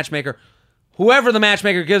paying for the matchmaker, whoever the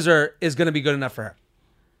matchmaker gives her is going to be good enough for her.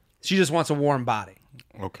 She just wants a warm body.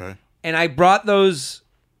 Okay. And I brought those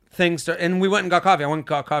things and we went and got coffee. I went and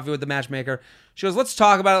got coffee with the matchmaker. She goes, let's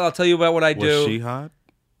talk about it. I'll tell you about what I do. Was she hot?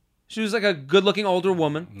 She was like a good-looking older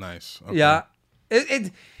woman. Nice. Okay. Yeah.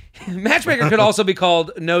 Matchmaker could also be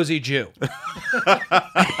called Nosy Jew.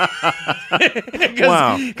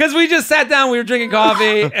 Wow. Because we just sat down, we were drinking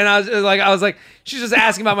coffee, and I was like, she's just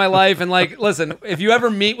asking about my life. And like, listen, if you ever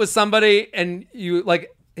meet with somebody and you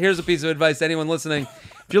like, here's a piece of advice to anyone listening.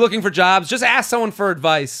 If you're looking for jobs, just ask someone for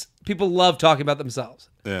advice. People love talking about themselves.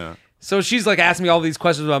 Yeah. So she's like asking me all these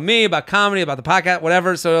questions about me, about comedy, about the podcast,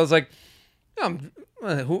 whatever. So I was like,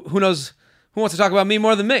 who knows who wants to talk about me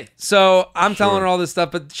more than me? So I'm telling her all this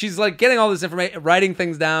stuff, but she's like getting all this information, writing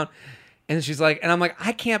things down. And she's like, and I'm like,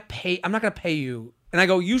 I can't pay. I'm not going to pay you. And I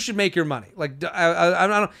go, you should make your money. Like,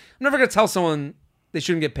 I'm never going to tell someone they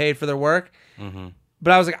shouldn't get paid for their work.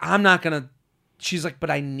 But I was like, I'm not going to. She's like, but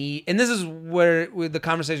I need, and this is where the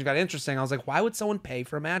conversation got interesting. I was like, why would someone pay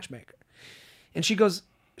for a matchmaker? And she goes,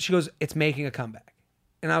 it's making a comeback.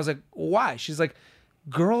 And I was like, why? She's like,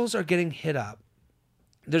 girls are getting hit up.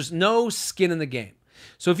 There's no skin in the game.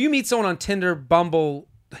 So if you meet someone on Tinder, Bumble,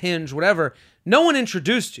 Hinge, whatever, no one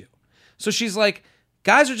introduced you. So she's like,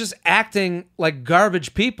 guys are just acting like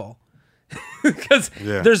garbage people because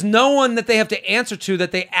there's no one that they have to answer to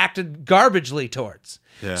that they acted garbagely towards.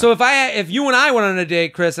 Yeah. So if you and I went on a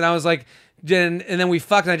date, Chris, and I was like, and then we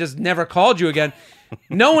fucked and I just never called you again,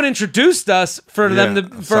 no one introduced us for them to.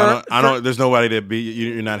 There's nobody to be.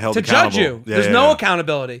 You're not held to accountable. Judge you. There's no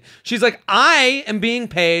accountability. She's like, I am being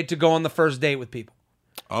paid to go on the first date with people.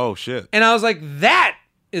 Oh shit. And I was like, that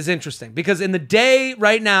is interesting because in the day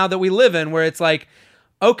right now that we live in, where it's like,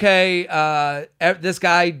 okay, this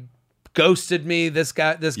guy ghosted me. This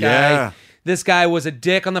guy was a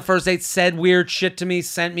dick on the first date, said weird shit to me,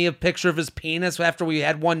 sent me a picture of his penis after we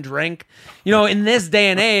had one drink. In this day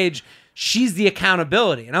and age, she's the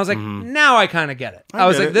accountability. And I was like, now I kind of get it. I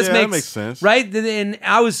was like, this makes sense. Right? And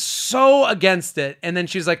I was so against it. And then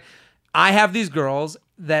she's like, I have these girls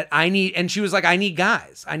that I need. And she was like, I need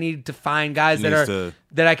guys. I need to find guys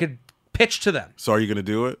that I could pitch to them. So are you going to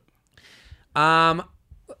do it?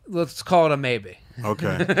 Let's call it a maybe.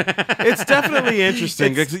 Okay. It's definitely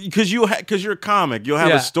interesting because you're a comic. You'll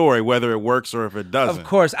have a story, whether it works or if it doesn't. Of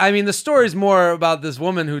course. I mean, the story's more about this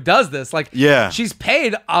woman who does this. Like, she's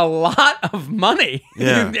paid a lot of money.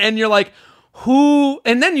 Yeah. And you're like, who?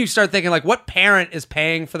 And then you start thinking, like, what parent is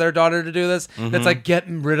paying for their daughter to do this? That's like,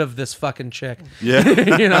 getting rid of this fucking chick.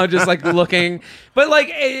 Yeah. Just like looking. But like,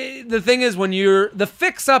 the thing is, when the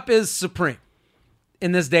fix-up is supreme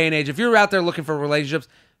in this day and age. If you're out there looking for relationships,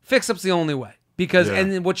 fix-up's the only way. Because,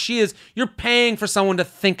 and what she is, you're paying for someone to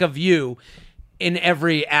think of you in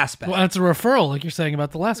every aspect. Well, that's a referral, like you're saying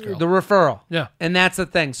about the last girl. The referral. Yeah. And that's the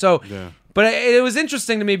thing. So, but it was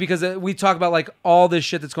interesting to me because we talk about like all this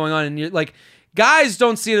shit that's going on. And you're like, guys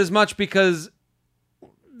don't see it as much because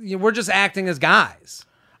we're just acting as guys.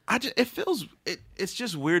 It's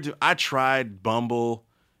just weird. I tried Bumble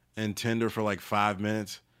and Tinder for like 5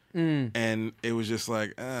 minutes. And it was just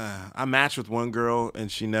like, I matched with one girl and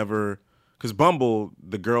she never because Bumble,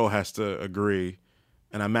 the girl has to agree,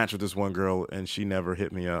 and I matched with this one girl, and she never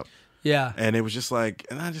hit me up. Yeah. And it was just like,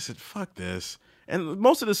 and I just said, fuck this. And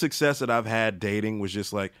most of the success that I've had dating was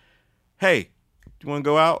just like, hey, do you want to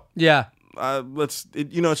go out? Yeah. It's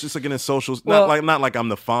just like in a social, Well, not like I'm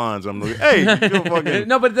the Fonz. I'm like, hey, you fucking.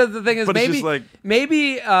 No, but the thing is, But it's just like-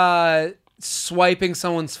 maybe swiping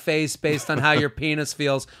someone's face based on how your penis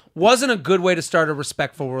feels wasn't a good way to start a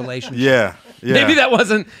respectful relationship. Yeah. Maybe that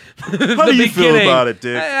wasn't How do you feel about it,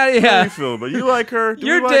 Dick? Yeah. How do you feel about it? You like her? Do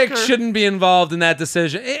Your we like dick her? shouldn't be involved in that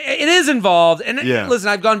decision. It is involved. And Yeah. listen,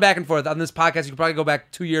 I've gone back and forth on this podcast. You could probably go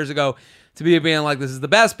back 2 years ago to be being like, this is the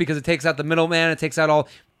best because it takes out the middleman. It takes out all.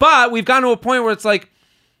 But we've gotten to a point where it's like,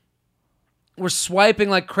 we're swiping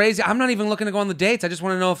like crazy. I'm not even looking to go on the dates. I just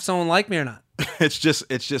want to know if someone liked me or not. It's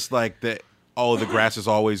just like that. Oh, the grass is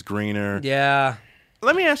always greener. Yeah.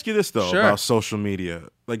 Let me ask you this though Sure. about social media.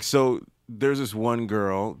 Like, so there's this one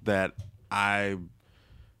girl that I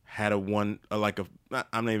had a woman that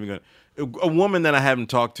I haven't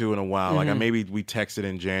talked to in a while. Mm-hmm. Like, maybe we texted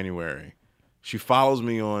in January. She follows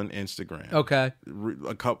me on Instagram. Okay.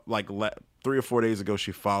 3 or 4 days ago,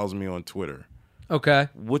 she follows me on Twitter. Okay.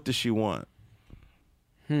 What does she want?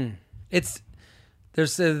 There's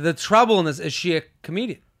the trouble in this. Is she a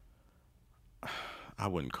comedian? I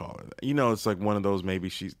wouldn't call her that. It's like one of those, maybe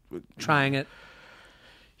she's Trying it.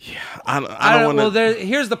 I don't want to. Well,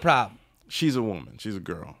 here's the problem. She's a woman. She's a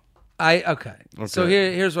girl. Okay. So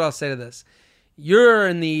here's what I'll say to this. You're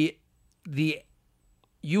in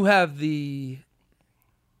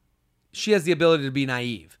she has the ability to be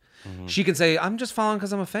naive. Mm-hmm. She can say, I'm just following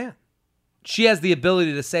because I'm a fan. She has the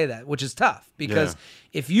ability to say that, which is tough because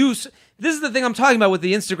this is the thing I'm talking about with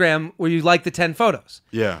the Instagram where you like the 10 photos.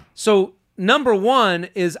 Yeah. So number one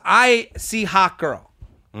is I see hot girl.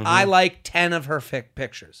 Mm-hmm. I like 10 of her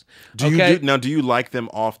pictures. Do you like them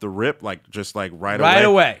off the rip? Like just like right away? Right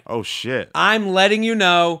away. Oh shit. I'm letting you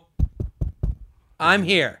know I'm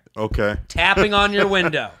here. Okay. Tapping on your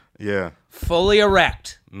window. Yeah. Fully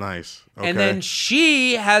erect. Nice. Okay. And then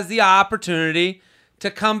she has the opportunity to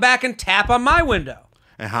come back and tap on my window.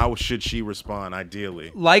 And how should she respond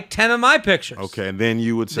ideally? Like 10 of my pictures. Okay, and then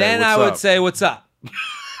you would say, Then what's I would up? say, what's up?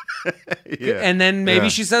 Yeah. And then maybe Yeah.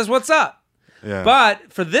 she says, what's up? Yeah.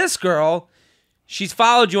 But for this girl, she's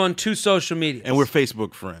followed you on 2 social medias. And we're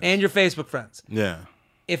Facebook friends. And you're Facebook friends. Yeah.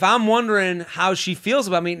 If I'm wondering how she feels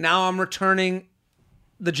about me, now I'm returning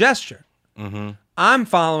the gesture. Mm-hmm. I'm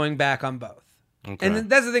following back on both. Okay. And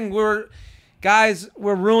that's the thing. We're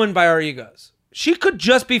ruined by our egos. She could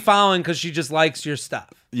just be following because she just likes your stuff.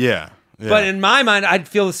 Yeah. But in my mind, I'd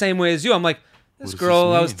feel the same way as you. I'm like, this does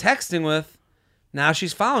girl this I was mean? texting with, now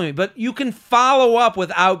she's following me. But you can follow up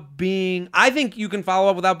without being, I think you can follow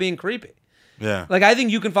up without being creepy. Yeah. Like, I think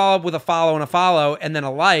you can follow up with a follow and then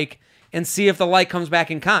a like and see if the like comes back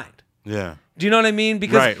in kind. Yeah. Do you know what I mean?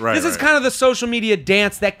 Because this is kind of the social media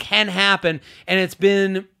dance that can happen, and it's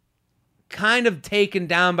been kind of taken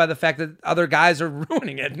down by the fact that other guys are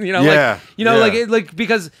ruining it.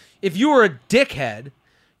 Because if you were a dickhead,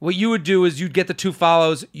 what you would do is you'd get the 2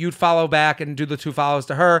 follows, you'd follow back and do the 2 follows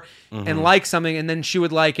to her and like something, and then she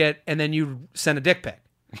would like it, and then you'd send a dick pic.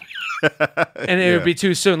 And it would be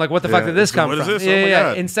too soon. Like, what the fuck did this come What from? is this? Oh my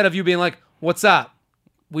God. Instead of you being like, what's up?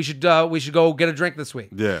 We should go get a drink this week.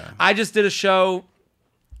 Yeah. I just did a show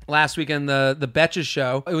last weekend, the Betches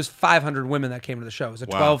show. It was 500 women that came to the show. It was a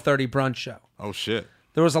 12:30 brunch show. Oh shit.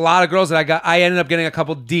 There was a lot of girls that I ended up getting a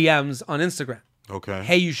couple DMs on Instagram. Okay.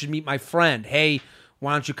 Hey, you should meet my friend. Hey,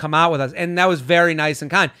 why don't you come out with us? And that was very nice and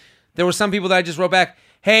kind. There were some people that I just wrote back,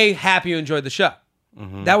 hey, happy you enjoyed the show.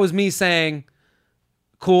 Mm-hmm. That was me saying,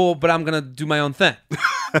 cool, but I'm going to do my own thing.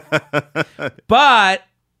 But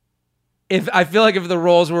if the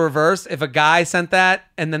roles were reversed, if a guy sent that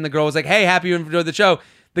and then the girl was like, hey, happy you enjoyed the show,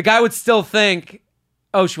 the guy would still think,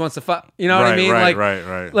 oh, she wants to fuck. You know what I mean?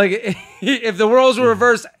 Right. Like, if the roles were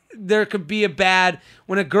reversed, there could be a bad...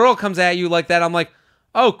 When a girl comes at you like that, I'm like,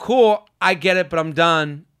 oh, cool, I get it, but I'm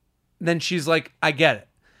done. Then she's like, I get it.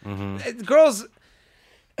 Mm-hmm. Girls...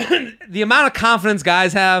 the amount of confidence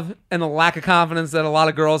guys have and the lack of confidence that a lot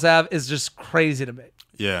of girls have is just crazy to me.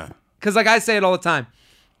 Yeah. Because like I say it all the time.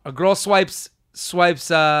 A girl swipes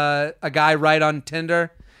a guy right on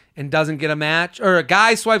Tinder and doesn't get a match, or a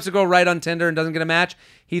guy swipes a girl right on Tinder and doesn't get a match.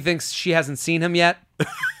 He thinks she hasn't seen him yet.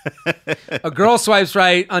 A girl swipes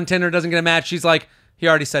right on Tinder, doesn't get a match. She's like, he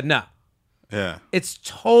already said no. Yeah. It's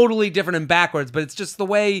totally different and backwards, but it's just the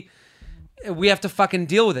way we have to fucking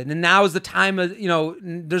deal with it. And now is the time of,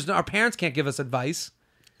 our parents can't give us advice.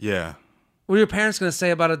 Yeah. What are your parents going to say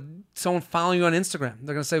about someone following you on Instagram?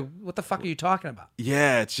 They're going to say, what the fuck are you talking about?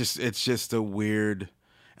 Yeah, it's just a weird...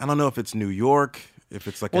 I don't know if it's New York, if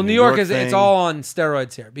it's like well, a New York thing. it's all on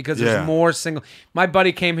steroids here because there's more single. My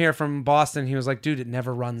buddy came here from Boston. He was like, dude, it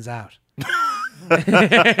never runs out.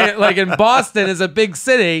 Like in Boston is a big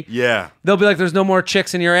city. Yeah. They'll be like, there's no more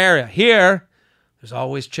chicks in your area. Here, there's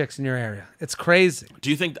always chicks in your area. It's crazy. Do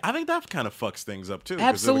you think? I think that kind of fucks things up too.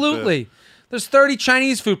 Absolutely. There's 30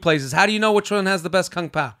 Chinese food places. How do you know which one has the best Kung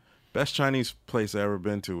Pao? Best Chinese place I ever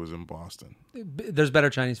been to was in Boston. There's better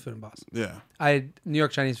Chinese food in Boston. Yeah. New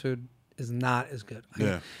York Chinese food is not as good.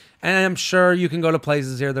 Yeah. And I'm sure you can go to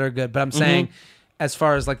places here that are good, but I'm saying as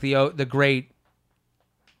far as like the great,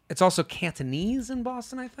 it's also Cantonese in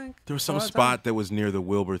Boston, I think. There was some spot that was near the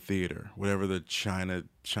Wilbur Theater, whatever the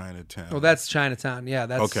Chinatown. Oh, that's Chinatown. Yeah,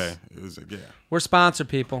 that's okay. It was, yeah. We're sponsored,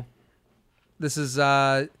 people. This is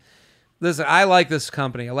listen, I like this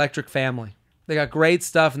company, Electric Family. They got great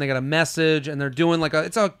stuff and they got a message and they're doing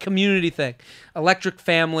it's a community thing. Electric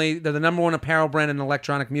Family, they're the #1 apparel brand in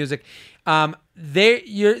electronic music. If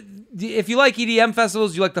you like EDM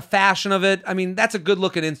festivals, you like the fashion of it. I mean, that's a good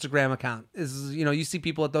looking Instagram account. You see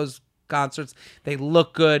people at those concerts, they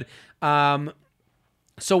look good.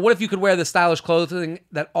 So what if you could wear the stylish clothing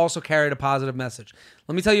that also carried a positive message?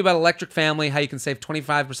 Let me tell you about Electric Family, how you can save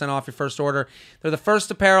 25% off your first order. They're the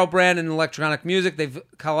first apparel brand in electronic music. They've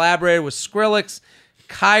collaborated with Skrillex,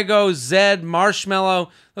 Kygo, Zed,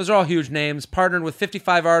 Marshmello. Those are all huge names. Partnered with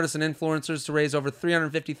 55 artists and influencers to raise over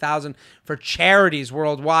 $350,000 for charities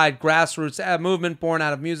worldwide. Grassroots movement born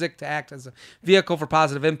out of music to act as a vehicle for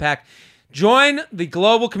positive impact. Join the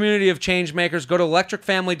global community of change makers. Go to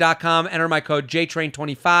electricfamily.com. Enter my code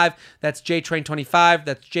JTRAIN25. That's JTRAIN25.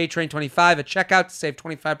 That's JTRAIN25 at checkout to save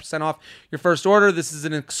 25% off your first order. This is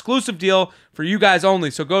an exclusive deal for you guys only.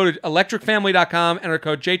 So go to electricfamily.com. Enter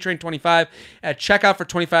code JTRAIN25 at checkout for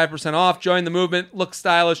 25% off. Join the movement. Look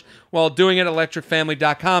stylish while doing it at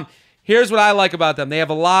electricfamily.com. Here's what I like about them. They have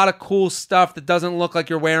a lot of cool stuff that doesn't look like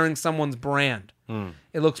you're wearing someone's brand.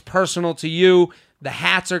 It looks personal to you. The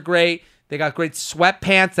hats are great. They got great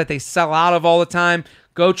sweatpants that they sell out of all the time.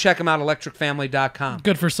 Go check them out, electricfamily.com.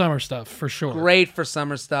 Good for summer stuff, for sure. Great for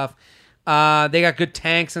summer stuff. They got good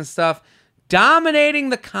tanks and stuff.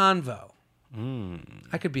 Dominating the convo.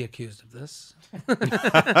 I could be accused of this.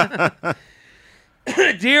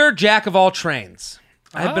 Dear Jack of all trains,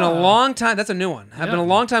 I have been a long time, that's a new one. I've been a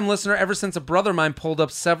long time listener ever since a brother of mine pulled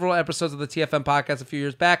up several episodes of the TFM podcast a few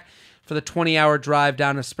years back for the 20-hour drive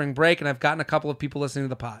down to spring break, and I've gotten a couple of people listening to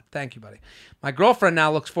the pod. Thank you, buddy. My girlfriend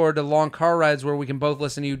now looks forward to long car rides where we can both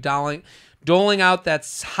listen to you doling out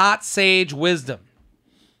that hot sage wisdom.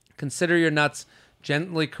 Consider your nuts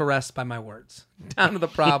gently caressed by my words. Down to the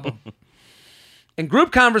problem. In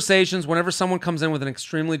group conversations, whenever someone comes in with an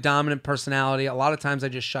extremely dominant personality, a lot of times I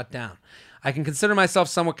just shut down. I can consider myself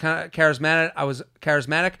somewhat charismatic. I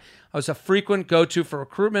was a frequent go-to for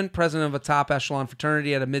recruitment, president of a top echelon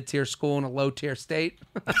fraternity at a mid-tier school in a low-tier state.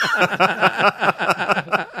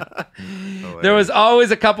 There was always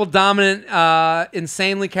a couple dominant,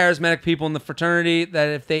 insanely charismatic people in the fraternity that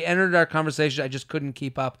if they entered our conversation, I just couldn't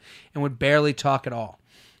keep up and would barely talk at all.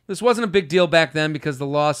 This wasn't a big deal back then because the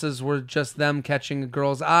losses were just them catching a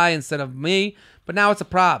girl's eye instead of me, but now it's a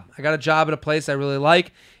problem. I got a job at a place I really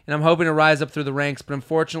like, and I'm hoping to rise up through the ranks, but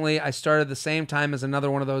unfortunately, I started the same time as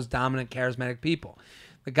another one of those dominant, charismatic people.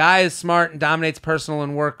 The guy is smart and dominates personal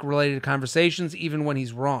and work-related conversations, even when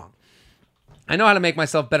he's wrong. I know how to make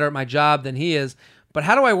myself better at my job than he is, but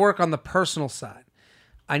how do I work on the personal side?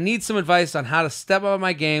 I need some advice on how to step up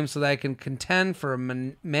my game so that I can contend for a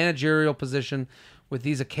managerial position with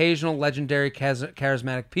these occasional legendary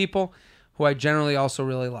charismatic people who I generally also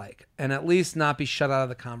really like, and at least not be shut out of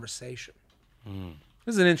the conversation.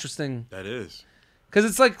 This is an interesting... That is. Because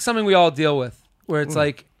it's like something we all deal with, where it's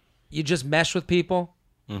like you just mesh with people,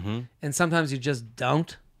 and sometimes you just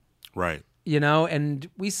don't. Right. And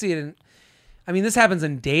we see it in... I mean, this happens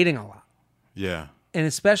in dating a lot. Yeah. And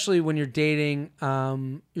especially when you're dating,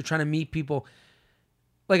 you're trying to meet people.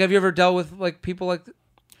 Like, have you ever dealt with like people like...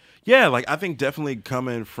 Yeah, like I think definitely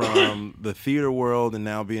coming from the theater world and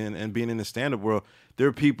now being in the stand-up world, there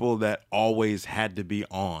are people that always had to be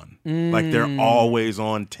on. Like they're always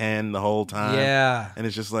on 10 the whole time. Yeah. And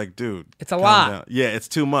it's just like, dude. It's a lot. Down. Yeah, it's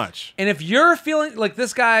too much. And if you're feeling like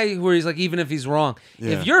this guy where he's like, even if he's wrong,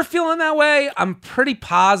 if you're feeling that way, I'm pretty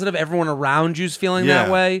positive everyone around you's feeling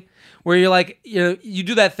that way. Where you're like, you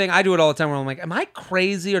do that thing. I do it all the time where I'm like, am I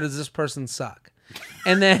crazy or does this person suck?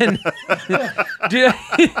 And then,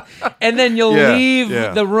 you'll leave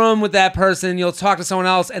the room with that person. You'll talk to someone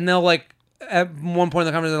else, and they'll like at one point in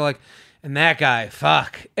the conversation, they're like, "And that guy,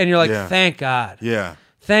 fuck." And you're like, "Thank God." Yeah.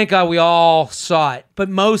 Thank God we all saw it. But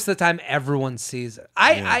most of the time, everyone sees it.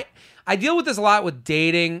 I I deal with this a lot with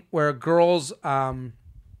dating, where girls, and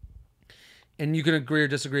you can agree or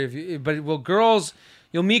disagree,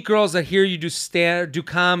 you'll meet girls that hear you do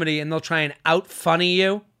comedy, and they'll try and out funny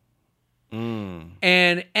you.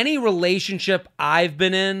 And any relationship I've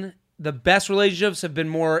been in, the best relationships have been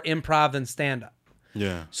more improv than stand up.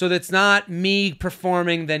 Yeah. So that's not me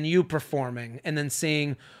performing, then you performing, and then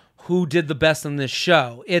seeing who did the best on this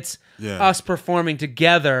show. It's us performing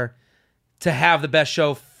together to have the best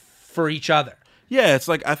show for each other. Yeah, it's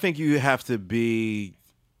like I think you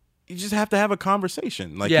just have to have a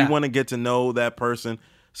conversation. Like you want to get to know that person.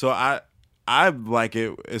 So I like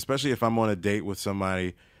it, especially if I'm on a date with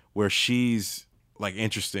somebody where she's like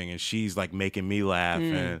interesting and she's like making me laugh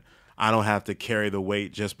and I don't have to carry the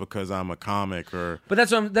weight just because I'm a comic But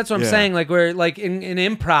that's what I'm saying. Like where like in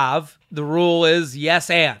improv, the rule is yes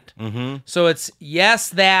and. Mm-hmm. So it's yes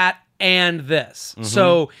that and this. Mm-hmm.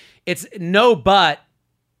 So it's no but,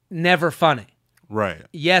 never funny. Right.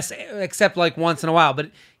 Yes, except like once in a while.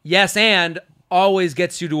 But yes and always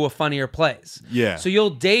gets you to a funnier place. Yeah. So you'll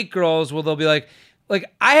date girls where they'll be like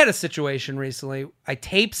I had a situation recently. I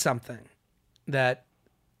taped something that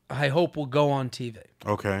I hope will go on TV.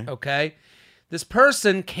 Okay. This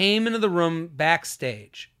person came into the room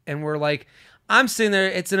backstage and we're like, I'm sitting there.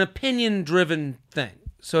 It's an opinion driven thing.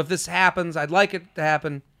 So if this happens, I'd like it to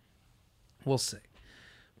happen. We'll see.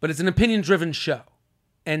 But it's an opinion driven show.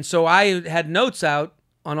 And so I had notes out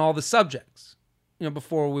on all the subjects,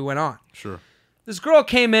 before we went on. Sure. This girl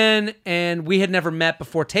came in and we had never met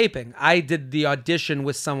before taping. I did the audition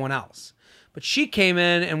with someone else. But she came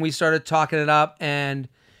in and we started talking it up and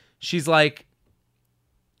she's like,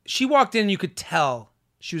 she walked in, you could tell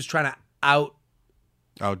she was trying to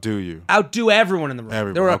outdo everyone in the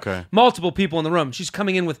room. There were multiple people in the room. She's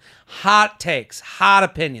coming in with hot takes, hot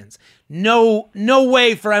opinions. No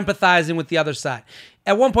way for empathizing with the other side.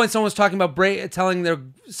 At one point, someone was talking about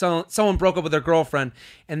someone broke up with their girlfriend,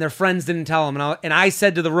 and their friends didn't tell them. And I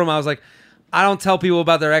said to the room, I was like, I don't tell people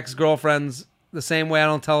about their ex-girlfriends the same way I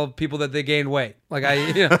don't tell people that they gained weight. Like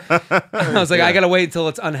I was like, I gotta wait until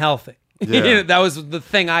it's unhealthy. Yeah. That was the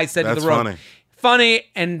thing I said to the room. Funny,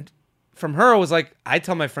 and from her was like, I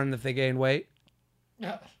tell my friend if they gain weight,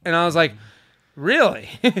 and I was like, really?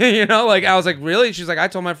 I was like, really? She's like, I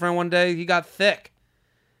told my friend one day he got thick,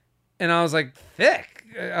 and I was like, thick?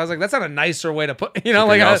 I was like, that's not a nicer way to put.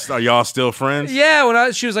 Are y'all still friends?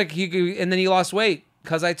 Yeah. She was like, and then he lost weight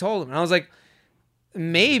because I told him, and I was like,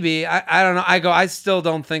 maybe I don't know. I still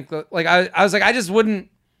don't think like I was like, I just wouldn't.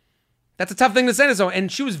 That's a tough thing to say to someone.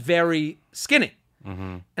 And she was very skinny. Mm-hmm.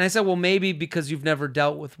 And I said, well, maybe because you've never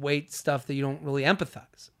dealt with weight stuff that you don't really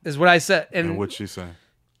empathize, is what I said. And what'd she say?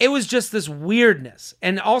 It was just this weirdness.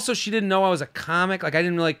 And also she didn't know I was a comic. Like I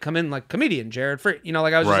didn't really come in like comedian, Jared Free. I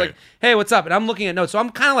was just like, hey, what's up? And I'm looking at notes. So I'm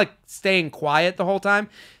kind of like staying quiet the whole time.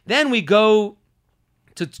 Then we go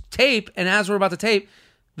to tape. And as we're about to tape,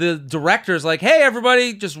 the director's like, hey,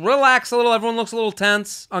 everybody, just relax a little. Everyone looks a little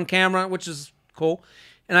tense on camera, which is cool.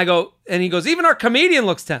 And I go, and he goes, even our comedian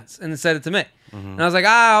looks tense, and said it to me. Mm-hmm. And I was like,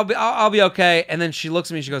 I'll be okay. And then she looks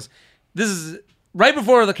at me, she goes, this is right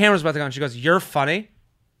before the camera's about to go on. She goes, you're funny.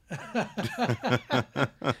 Yeah,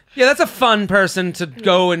 that's a fun person to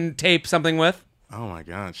go and tape something with. Oh my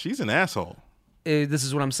God, she's an asshole. This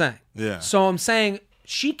is what I'm saying. Yeah. So I'm saying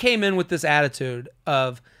she came in with this attitude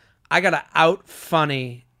of, I gotta out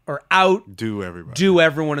funny or do everybody, do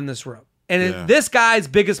everyone in this room. And this guy's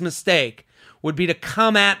biggest mistake would be to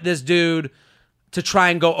come at this dude to try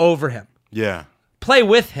and go over him. Yeah. Play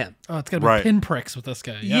with him. Oh, it's going to be pinpricks with this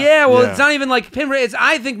guy. Yeah, it's not even like pinpricks.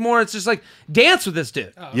 I think more it's just like dance with this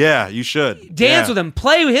dude. Oh. Yeah, you should. Dance with him.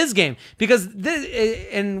 Play his game. Because,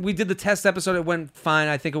 and we did the test episode. It went fine.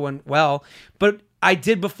 I think it went well. But I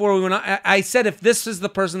did before we went on. I said if this is the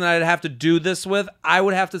person that I'd have to do this with, I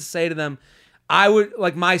would have to say to them, I would,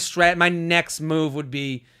 like my next move would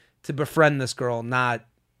be to befriend this girl, not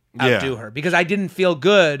outdo her, because I didn't feel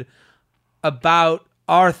good about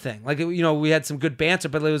our thing. Like, we had some good banter,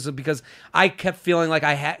 but it was because I kept feeling like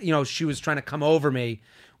I had, she was trying to come over me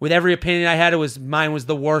with every opinion I had. Mine was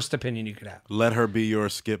the worst opinion you could have. Let her be your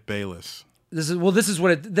Skip Bayless. This is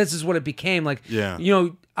what it became. Like,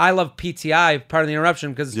 I love PTI, part of the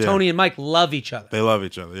interruption, because Tony and Mike love each other. They love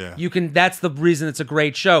each other. Yeah. That's the reason it's a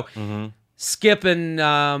great show. Mm-hmm. Skip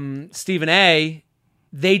and Stephen A,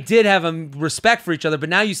 they did have a respect for each other, but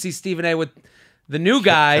now you see Stephen A with the new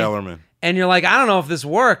guy, Kellerman, and you're like, I don't know if this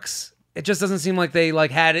works. It just doesn't seem like they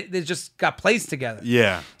like had it. They just got placed together.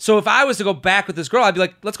 Yeah. So if I was to go back with this girl, I'd be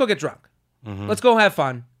like, let's go get drunk. Mm-hmm. Let's go have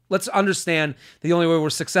fun. Let's understand the only way we're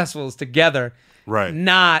successful is together. Right.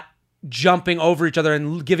 Not jumping over each other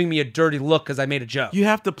and giving me a dirty look because I made a joke. You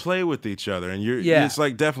have to play with each other, and it's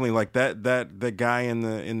like definitely like that guy in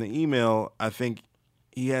the email. I think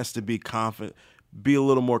he has to be confident, be a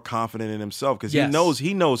little more confident in himself because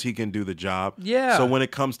he knows he can do the job. Yeah. So when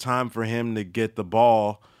it comes time for him to get the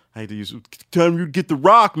ball, I hate to use time you get the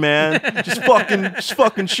rock, man. just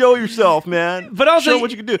fucking show yourself, man. But also show what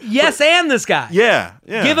you can do. Yes, and this guy. Yeah.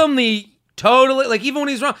 Give him the. Totally, like even when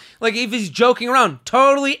he's wrong, like if he's joking around,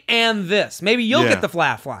 totally and this. Maybe you'll get the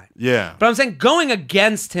laugh line. Yeah. But I'm saying going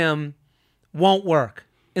against him won't work.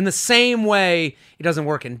 In the same way, it doesn't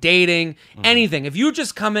work in dating, anything. If you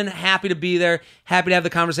just come in happy to be there, happy to have the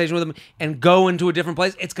conversation with him, and go into a different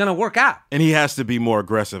place, it's going to work out. And he has to be more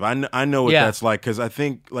aggressive. I know what that's like because I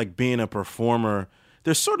think like being a performer,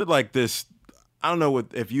 there's sort of like this, I don't know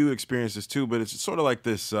if you experience this too, but it's sort of like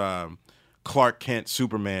this Clark Kent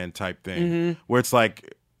Superman type thing where it's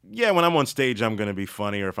like, yeah, when I'm on stage, I'm going to be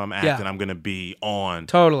funny, or if I'm acting, I'm going to be on.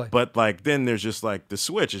 Totally. But like then there's just like the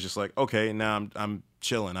switch. It's just like, okay, now I'm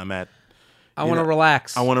chilling. I'm at. I want to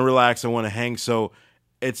relax. I want to relax. I want to hang. So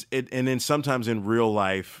and then sometimes in real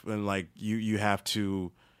life, and like you have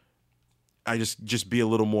to. I just be a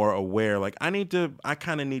little more aware. Like I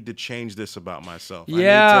kind of need to change this about myself.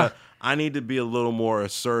 Yeah. I need to be a little more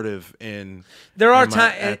assertive in. There are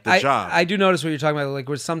times at the job. I do notice what you're talking about. Like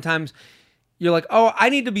where sometimes you're like, oh, I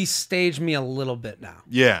need to be stage me a little bit now.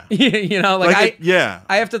 Yeah. You know, like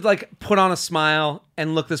I have to like put on a smile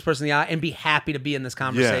and look this person in the eye and be happy to be in this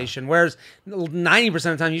conversation. Whereas 90% of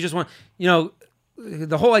the time you just want,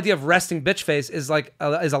 the whole idea of resting bitch face is like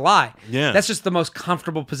is a lie. Yeah, that's just the most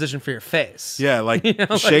comfortable position for your face. Yeah, like,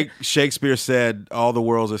 Shakespeare said, all the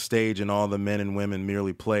world's a stage and all the men and women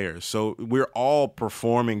merely players. So we're all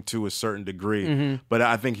performing to a certain degree, but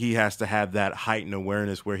I think he has to have that heightened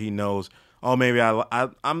awareness where he knows, oh, maybe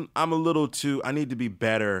I'm a little too. I need to be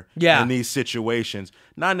better in these situations.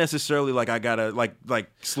 Not necessarily like I gotta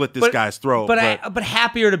like slit this guy's throat, but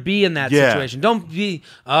happier to be in that situation. Don't be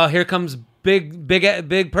here comes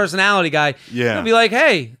big personality guy. Yeah. You'll be like,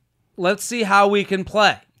 hey, let's see how we can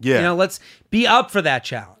play. Yeah. Let's be up for that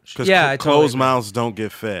challenge. Because closed mouths don't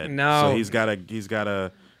get fed. No. So he's gotta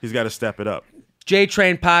step it up.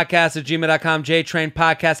 JTrainPodcast@gmail.com,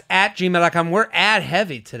 JTrainPodcast@gmail.com. We're ad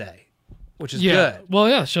heavy today, which is good. Well,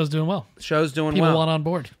 the show's doing well. People want on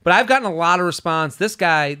board. But I've gotten a lot of response. This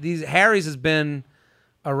guy, Harry's has been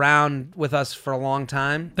around with us for a long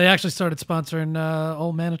time. They actually started sponsoring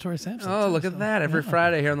old Mandatory Samson. Oh, look at that. Every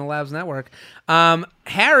Friday here on the Labs Network.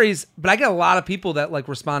 Harry's, but I get a lot of people that like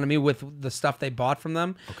respond to me with the stuff they bought from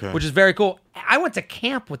them, which is very cool. I went to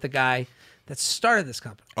camp with the guy that started this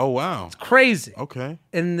company. Oh, wow. It's crazy. Okay.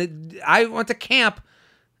 And I went to camp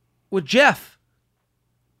with Jeff.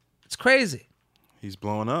 It's crazy. He's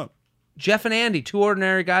blowing up. Jeff and Andy, two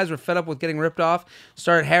ordinary guys, were fed up with getting ripped off,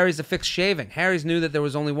 started Harry's to fix shaving. Harry's knew that there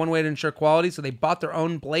was only one way to ensure quality, so they bought their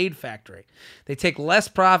own blade factory. They take less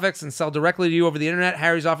profits and sell directly to you over the internet.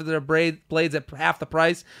 Harry's offered their blades at half the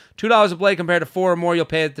price, $2 a blade compared to $4 or more you'll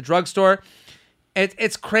pay at the drugstore.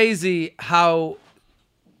 It's crazy how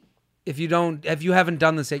if you haven't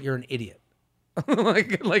done this yet, you're an idiot.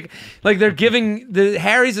 like they're giving the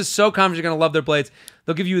Harry's is so confident you're gonna love their blades.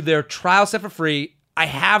 They'll give you their trial set for free. I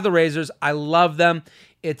have the razors. I love them.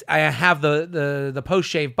 I have the post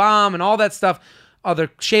shave balm and all that stuff. Other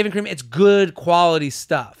shaving cream. It's good quality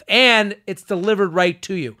stuff, and it's delivered right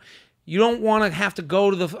to you. You don't want to have to go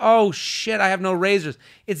to oh shit, I have no razors.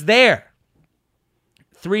 It's there.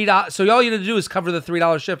 $3. So all you need to do is cover the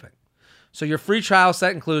 $3 shipping. So your free trial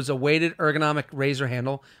set includes a weighted ergonomic razor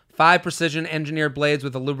handle, 5 precision engineered blades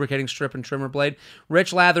with a lubricating strip and trimmer blade,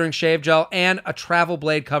 rich lathering shave gel, and a travel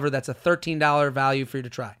blade cover that's a $13 value for you to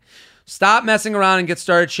try. Stop messing around and get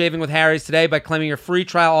started shaving with Harry's today by claiming your free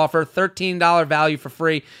trial offer, $13 value for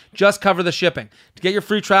free. Just cover the shipping. To get your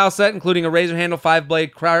free trial set, including a razor handle,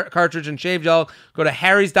 5-blade cartridge, and shave gel, go to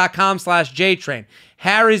harrys.com/jtrain.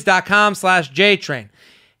 harrys.com/jtrain.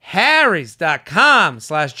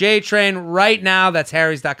 harrys.com/jtrain right now. That's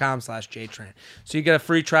harrys.com/jtrain. So you get a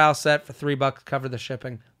free trial set for $3, cover the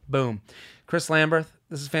shipping. Boom. Chris Lamberth,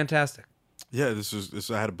 this is fantastic. Yeah,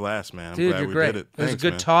 this I had a blast, man. I'm Dude, glad you're we great. did it. It was Thanks, a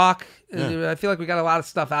good man. talk. Yeah. I feel like we got a lot of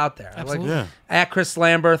stuff out there. Absolutely. At Chris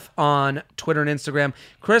Lamberth on Twitter and Instagram.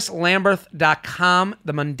 ChrisLamberth.com.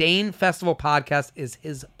 The Mundane Festival podcast is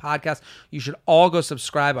his podcast. You should all go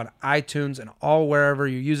subscribe on iTunes and all wherever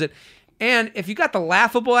you use it. And if you got the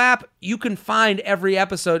Laughable app, you can find every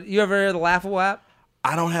episode. You ever heard of the Laughable app?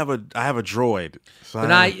 I have a Droid. So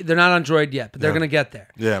They're not on Droid yet, but they're going to get there.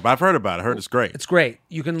 Yeah, but I've heard about it. I heard it's great. It's great.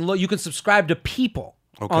 You can subscribe to people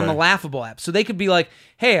on the Laughable app. So they could be like,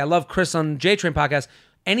 hey, I love Chris on JTrain podcast.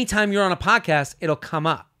 anytime you're on a podcast, it'll come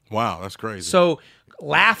up. Wow, that's crazy. So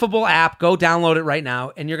laughable app, go download it right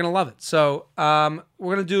now, and you're gonna love it. So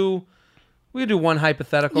we're gonna do one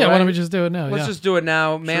hypothetical. Yeah, right? why don't we just do it now? Let's just do it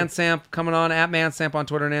now. Mansamp coming on at Mansamp on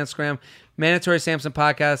Twitter and Instagram. Mandatory Samson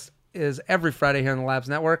podcast is every Friday here on the Labs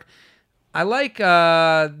Network. I like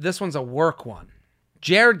this one's a work one.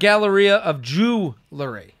 Jared Galleria of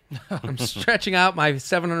Jewelry. I'm stretching out my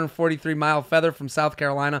 743-mile feather from South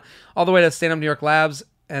Carolina all the way to Stand Up New York Labs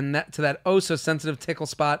and to that oh-so-sensitive tickle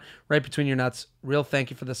spot right between your nuts. Real thank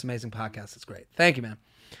you for this amazing podcast. It's great. Thank you, man.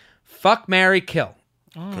 Fuck, marry, kill.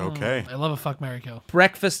 Okay. I love a fuck, marry, kill.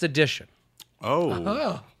 Breakfast edition.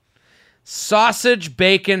 Oh. Sausage,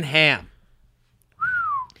 bacon, ham.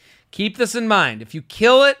 Keep this in mind. If you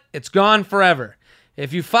kill it, it's gone forever.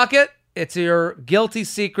 If you fuck it, it's your guilty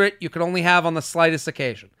secret you can only have on the slightest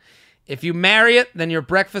occasion. If you marry it, then your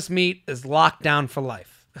breakfast meat is locked down for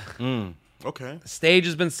life. Okay. The stage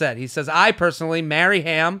has been set. He says, I personally marry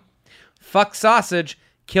ham, fuck sausage,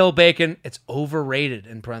 kill bacon. It's overrated,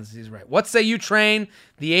 in parentheses, right? What say you train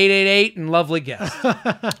the 888 and lovely guest?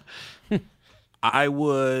 I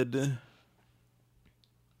would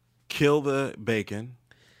kill the bacon.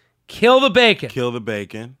 Kill the bacon. Kill the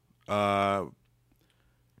bacon.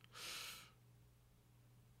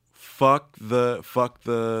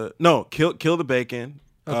 Kill the bacon.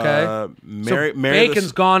 Okay. Marry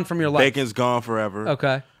bacon's gone from your life. Bacon's gone forever.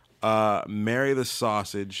 Okay. Marry the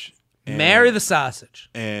sausage. Marry the sausage.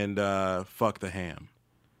 And fuck the ham.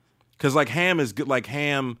 Because like ham is good. Like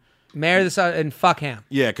ham. Marry the sausage and fuck ham.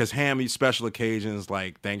 Yeah, because ham, special occasions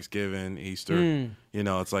like Thanksgiving, Easter. You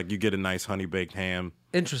know, it's like you get a nice honey baked ham.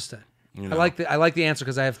 Like know. I like the answer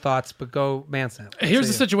because I have thoughts, but go Manson. Here's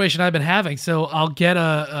the situation I've been having. So I'll get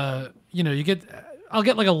I'll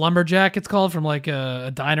get like a lumberjack, it's called, from like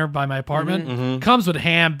a diner by my apartment. Comes with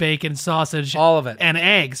ham, bacon, sausage, all of it, and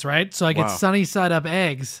eggs, right? So I get sunny side up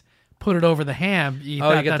eggs, put it over the ham. You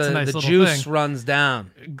get that's a nice the little juice thing. runs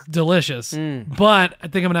down. Delicious. But I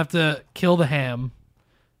think I'm gonna have to kill the ham,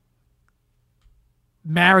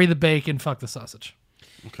 marry the bacon, fuck the sausage.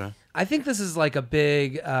 Okay. I think this is like a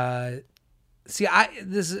big.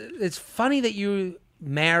 It's funny that you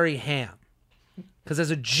marry ham because as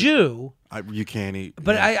a Jew, you can't eat.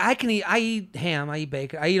 But yeah. I can eat. I eat ham. I eat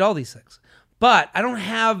bacon. I eat all these things. But I don't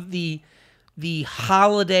have the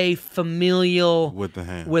holiday familial with the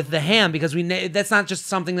ham because that's not just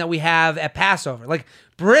something that we have at Passover. Like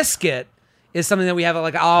brisket is something that we have at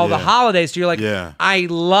like all the holidays. So you're like, I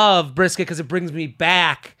love brisket because it brings me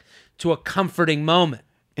back to a comforting moment.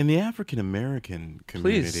 In the African American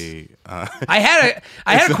community, I had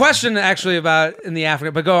a question actually about in the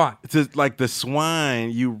African, but go on. It's like the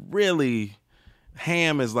swine.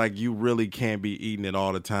 Ham is like you really can't be eating it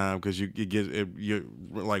all the time because you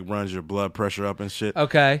like runs your blood pressure up and shit.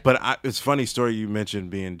 Okay, but it's a funny story you mentioned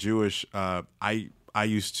being Jewish. I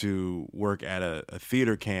used to work at a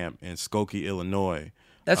theater camp in Skokie, Illinois.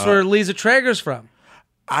 That's where Lisa Traeger's from.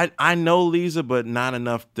 I know Lisa, but not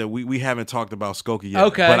enough that we haven't talked about Skokie yet.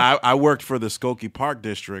 Okay. But I worked for the Skokie Park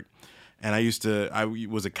District, and I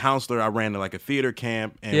was a counselor. I ran like a theater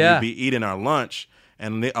camp, and we'd be eating our lunch,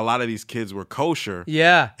 and a lot of these kids were kosher.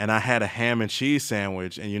 Yeah. And I had a ham and cheese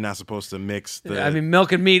sandwich, and you're not supposed to mix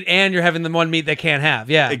milk and meat, and you're having the one meat they can't have.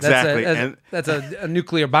 Yeah, exactly. That's a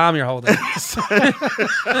nuclear bomb you're holding.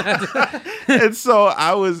 And so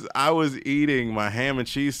I was eating my ham and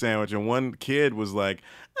cheese sandwich, and one kid was like,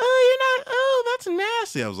 that's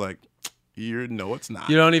nasty. I was like, no, it's not.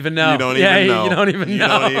 You don't even know. You don't even know. You don't even know. You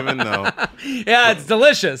don't even know. Yeah, it's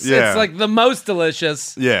delicious. Yeah. It's like the most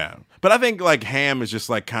delicious. Yeah. But I think like ham is just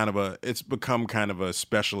like it's become kind of a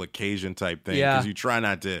special occasion type thing because you try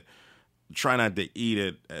not to eat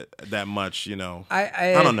it that much, you know.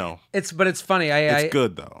 I don't know. It's funny. It's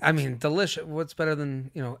good though. I mean, delicious. What's better than,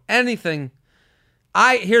 anything?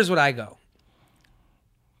 Here's what I go.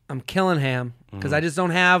 I'm killing ham because I just don't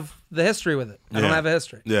have the history with it. I don't have a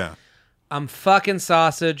history. Yeah. I'm fucking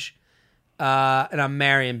sausage, and I'm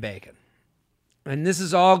marrying bacon. And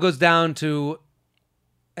this all goes down to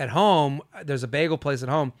at home. There's a bagel place at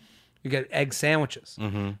home. You get egg sandwiches.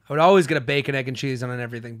 I would always get a bacon, egg, and cheese on an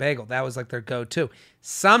everything bagel. That was like their go-to.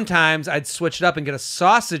 Sometimes I'd switch it up and get a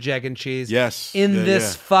sausage, egg, and cheese. Yes. In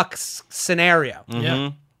this fuck scenario.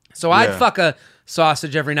 Yeah. So I'd fuck a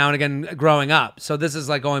sausage every now and again growing up. So this is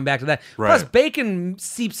like going back to that. Right. Plus, bacon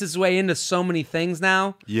seeps its way into so many things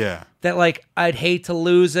now. Yeah. That like I'd hate to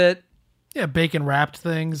lose it. Yeah, bacon wrapped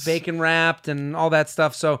things. Bacon wrapped and all that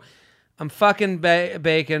stuff. So I'm fucking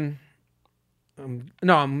bacon.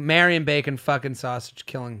 I'm marrying bacon, fucking sausage,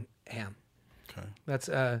 killing ham. Okay. That's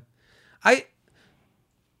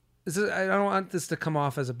I don't want this to come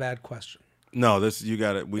off as a bad question. No, this you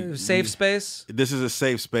got it. Safe space. This is a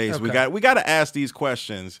safe space. Okay. We got to ask these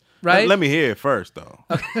questions. Right. Let me hear it first, though.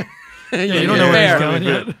 Okay. You don't know where he's going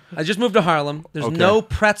yet. I just moved to Harlem. There's no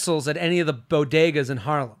pretzels at any of the bodegas in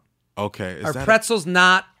Harlem. Okay. Are pretzels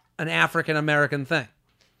not an African American thing?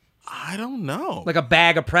 I don't know. Like a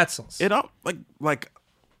bag of pretzels. It don't like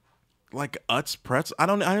Utz pretzel. I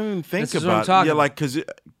don't even think This is about. what I'm talking like because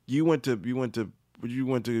you went to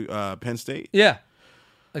Penn State. Yeah.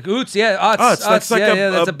 Like Utz, yeah, Utz. That's like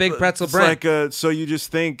that's a big pretzel brand. Like so you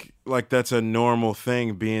just think like that's a normal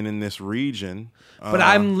thing being in this region. But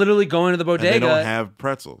I'm literally going to the bodega. And they don't have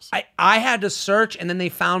pretzels. I had to search, and then they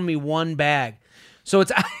found me one bag. So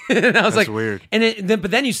it's and I was That's like, weird. And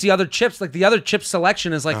but then you see other chips. Like the other chip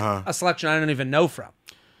selection is like a selection I don't even know from.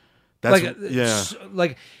 That's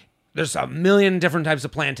like there's a million different types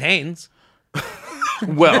of plantains.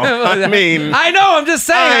 Well, I mean, I know. I'm just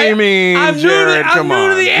saying. I'm Jared, I'm new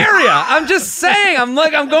to the area. I'm just saying. I'm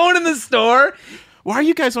going in the store. Why are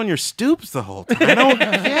you guys on your stoops the whole time? I don't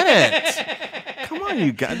get it. Come on,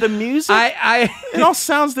 you guys. The music. It all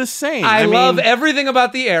sounds the same. I love everything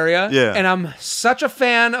about the area. Yeah. And I'm such a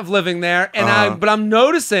fan of living there. And but I'm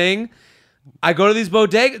noticing. I go to these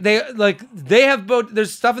bodegas. They have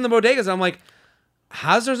there's stuff in the bodegas. And I'm like,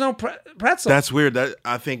 how's there's no pretzel? That's weird.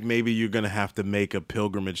 I think maybe you're gonna have to make a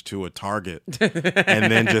pilgrimage to a Target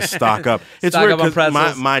and then just stock up. It's weird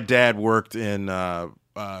because my dad worked in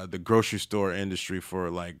the grocery store industry for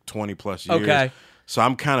like 20 plus years. Okay. So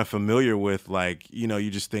I'm kind of familiar with you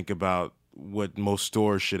just think about what most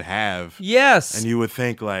stores should have. Yes. And you would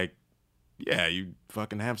think you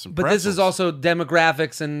fucking have some But pretzels. this is also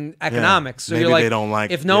demographics and economics. So maybe you're like, they don't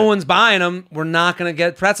like. If no one's buying them, we're not going to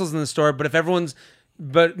get pretzels in the store.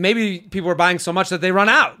 But maybe people are buying so much that they run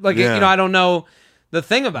out. I don't know the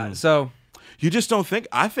thing about it. So you just don't think.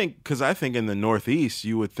 I think in the Northeast,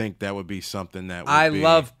 you would think that would be something that would I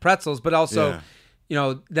love pretzels, but also,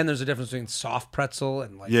 then there's a difference between soft pretzel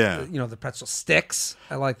and the pretzel sticks.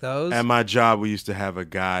 I like those. At my job, we used to have a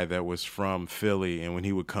guy that was from Philly, and when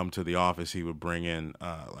he would come to the office, he would bring in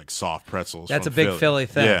soft pretzels. That's from a big Philly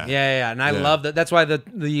thing. Yeah. And I love that. That's why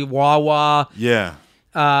the Wawa. Yeah.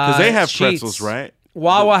 Because they have sheets. pretzels, right?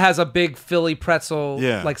 Wawa has a big Philly pretzel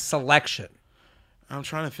selection. I'm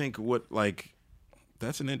trying to think what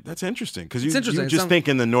that's interesting because you interesting. just think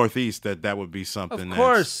in the Northeast that would be something. Of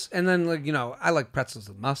course, and then I like pretzels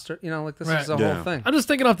with mustard. This is the whole thing. I'm just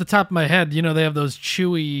thinking off the top of my head. They have those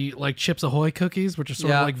chewy Chips Ahoy cookies, which are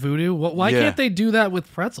sort of like voodoo. Why can't they do that with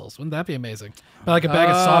pretzels? Wouldn't that be amazing? Like a bag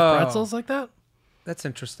of soft pretzels like that. That's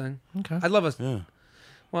interesting. Okay, I'd love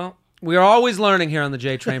Well. We are always learning here on the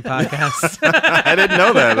J Train podcast. I didn't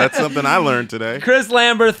know that. That's something I learned today. Chris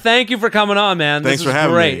Lambert, thank you for coming on, man. Thanks for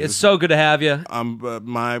having me. It's so good to have you.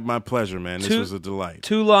 My pleasure, man. This was a delight.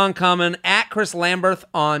 Too long coming. At Chris Lambert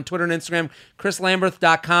on Twitter and Instagram.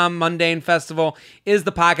 ChrisLambert.com. Mundane Festival is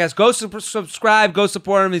the podcast. Go subscribe. Go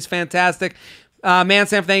support him. He's fantastic.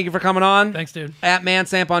 Mansamp, thank you for coming on. Thanks, dude. At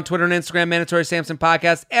Mansamp on Twitter and Instagram. Mandatory Samson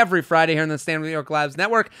podcast every Friday here on the Stand Up New York Labs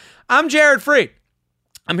Network. I'm Jared Freed.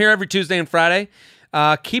 I'm here every Tuesday and Friday.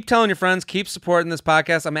 Keep telling your friends. Keep supporting this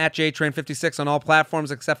podcast. I'm at JTrain56 on all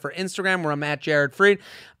platforms except for Instagram, where I'm at Jared Freed.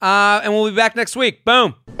 And we'll be back next week.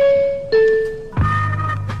 Boom.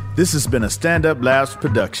 This has been a Stand Up Labs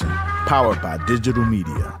production, powered by digital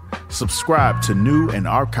media. Subscribe to new and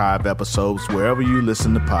archive episodes wherever you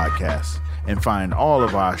listen to podcasts, and find all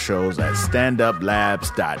of our shows at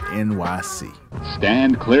standuplabs.nyc.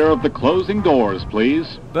 Stand clear of the closing doors,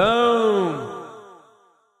 please. Boom.